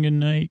 thanks and good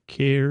night.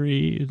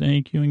 Carrie,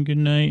 thank you and good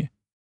night.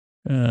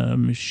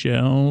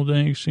 Michelle,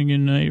 thanks and good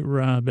night.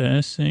 Rob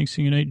S., thanks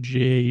and good night.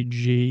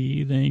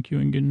 JG, thank you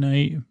and good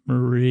night.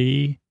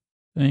 Marie,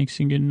 thanks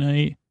and good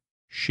night.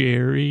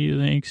 Sherry,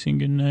 thanks and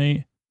good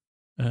night.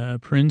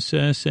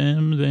 Princess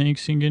M.,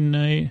 thanks and good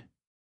night.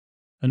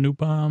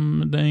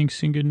 Anupam,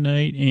 thanks and good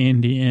night.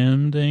 Andy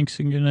M., thanks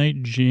and good night.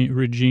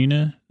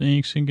 Regina,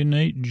 thanks and good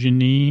night.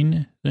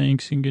 Janine,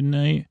 thanks and good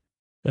night.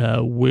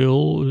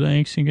 Will,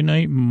 thanks and good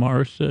night.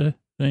 Martha,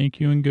 thank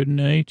you and good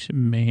night.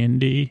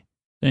 Mandy,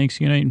 thanks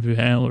and good night. And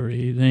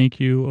Valerie, thank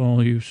you.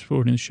 All you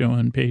supporting the show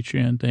on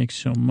Patreon, thanks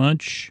so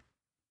much.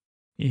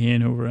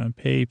 And over on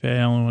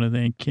PayPal, I want to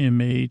thank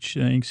Kim H.,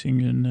 thanks and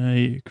good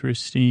night.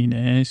 Christine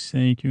S.,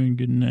 thank you and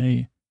good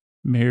night.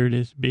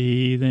 Meredith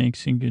B.,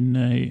 thanks and good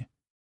night.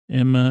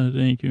 Emma,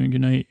 thank you and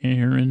good night.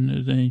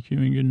 Aaron, thank you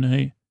and good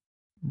night.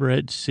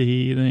 Brett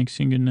C., thanks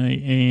and good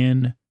night.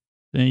 Ann,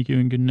 thank you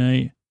and good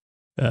night.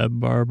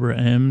 Barbara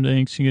M.,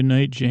 thanks and good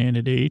night.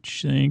 Janet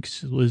H.,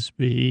 thanks. Liz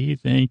B.,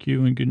 thank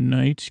you and good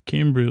night.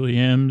 Kimberly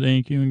M.,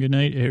 thank you and good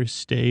night.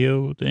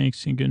 Aristeo,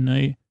 thanks and good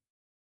night.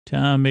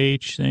 Tom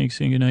H.,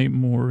 thanks and good night.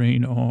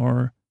 Maureen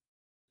R.,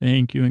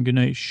 thank you and good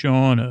night.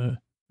 Shauna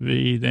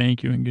V.,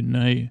 thank you and good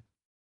night.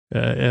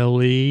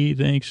 L.E.,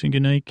 thanks and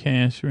good night.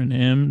 Catherine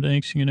M.,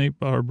 thanks and good night.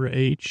 Barbara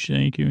H.,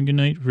 thank you and good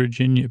night.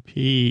 Virginia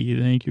P.,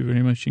 thank you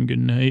very much and good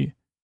night.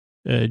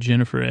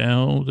 Jennifer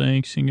L.,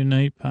 thanks and good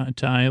night.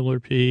 Tyler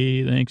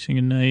P., thanks and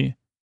good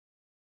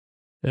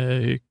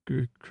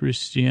night.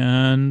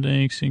 Christian,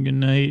 thanks and good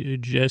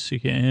night.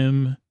 Jessica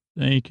M.,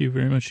 thank you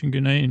very much and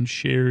good night. And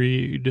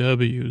Sherry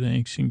W.,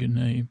 thanks and good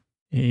night.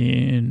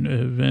 And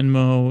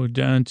Venmo,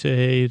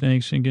 Dante,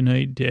 thanks and good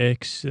night.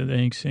 Dex,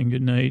 thanks and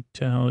good night.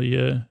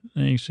 Talia,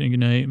 thanks and good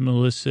night.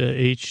 Melissa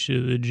H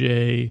to the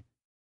J,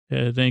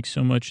 thanks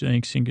so much.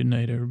 Thanks and good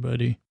night,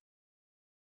 everybody.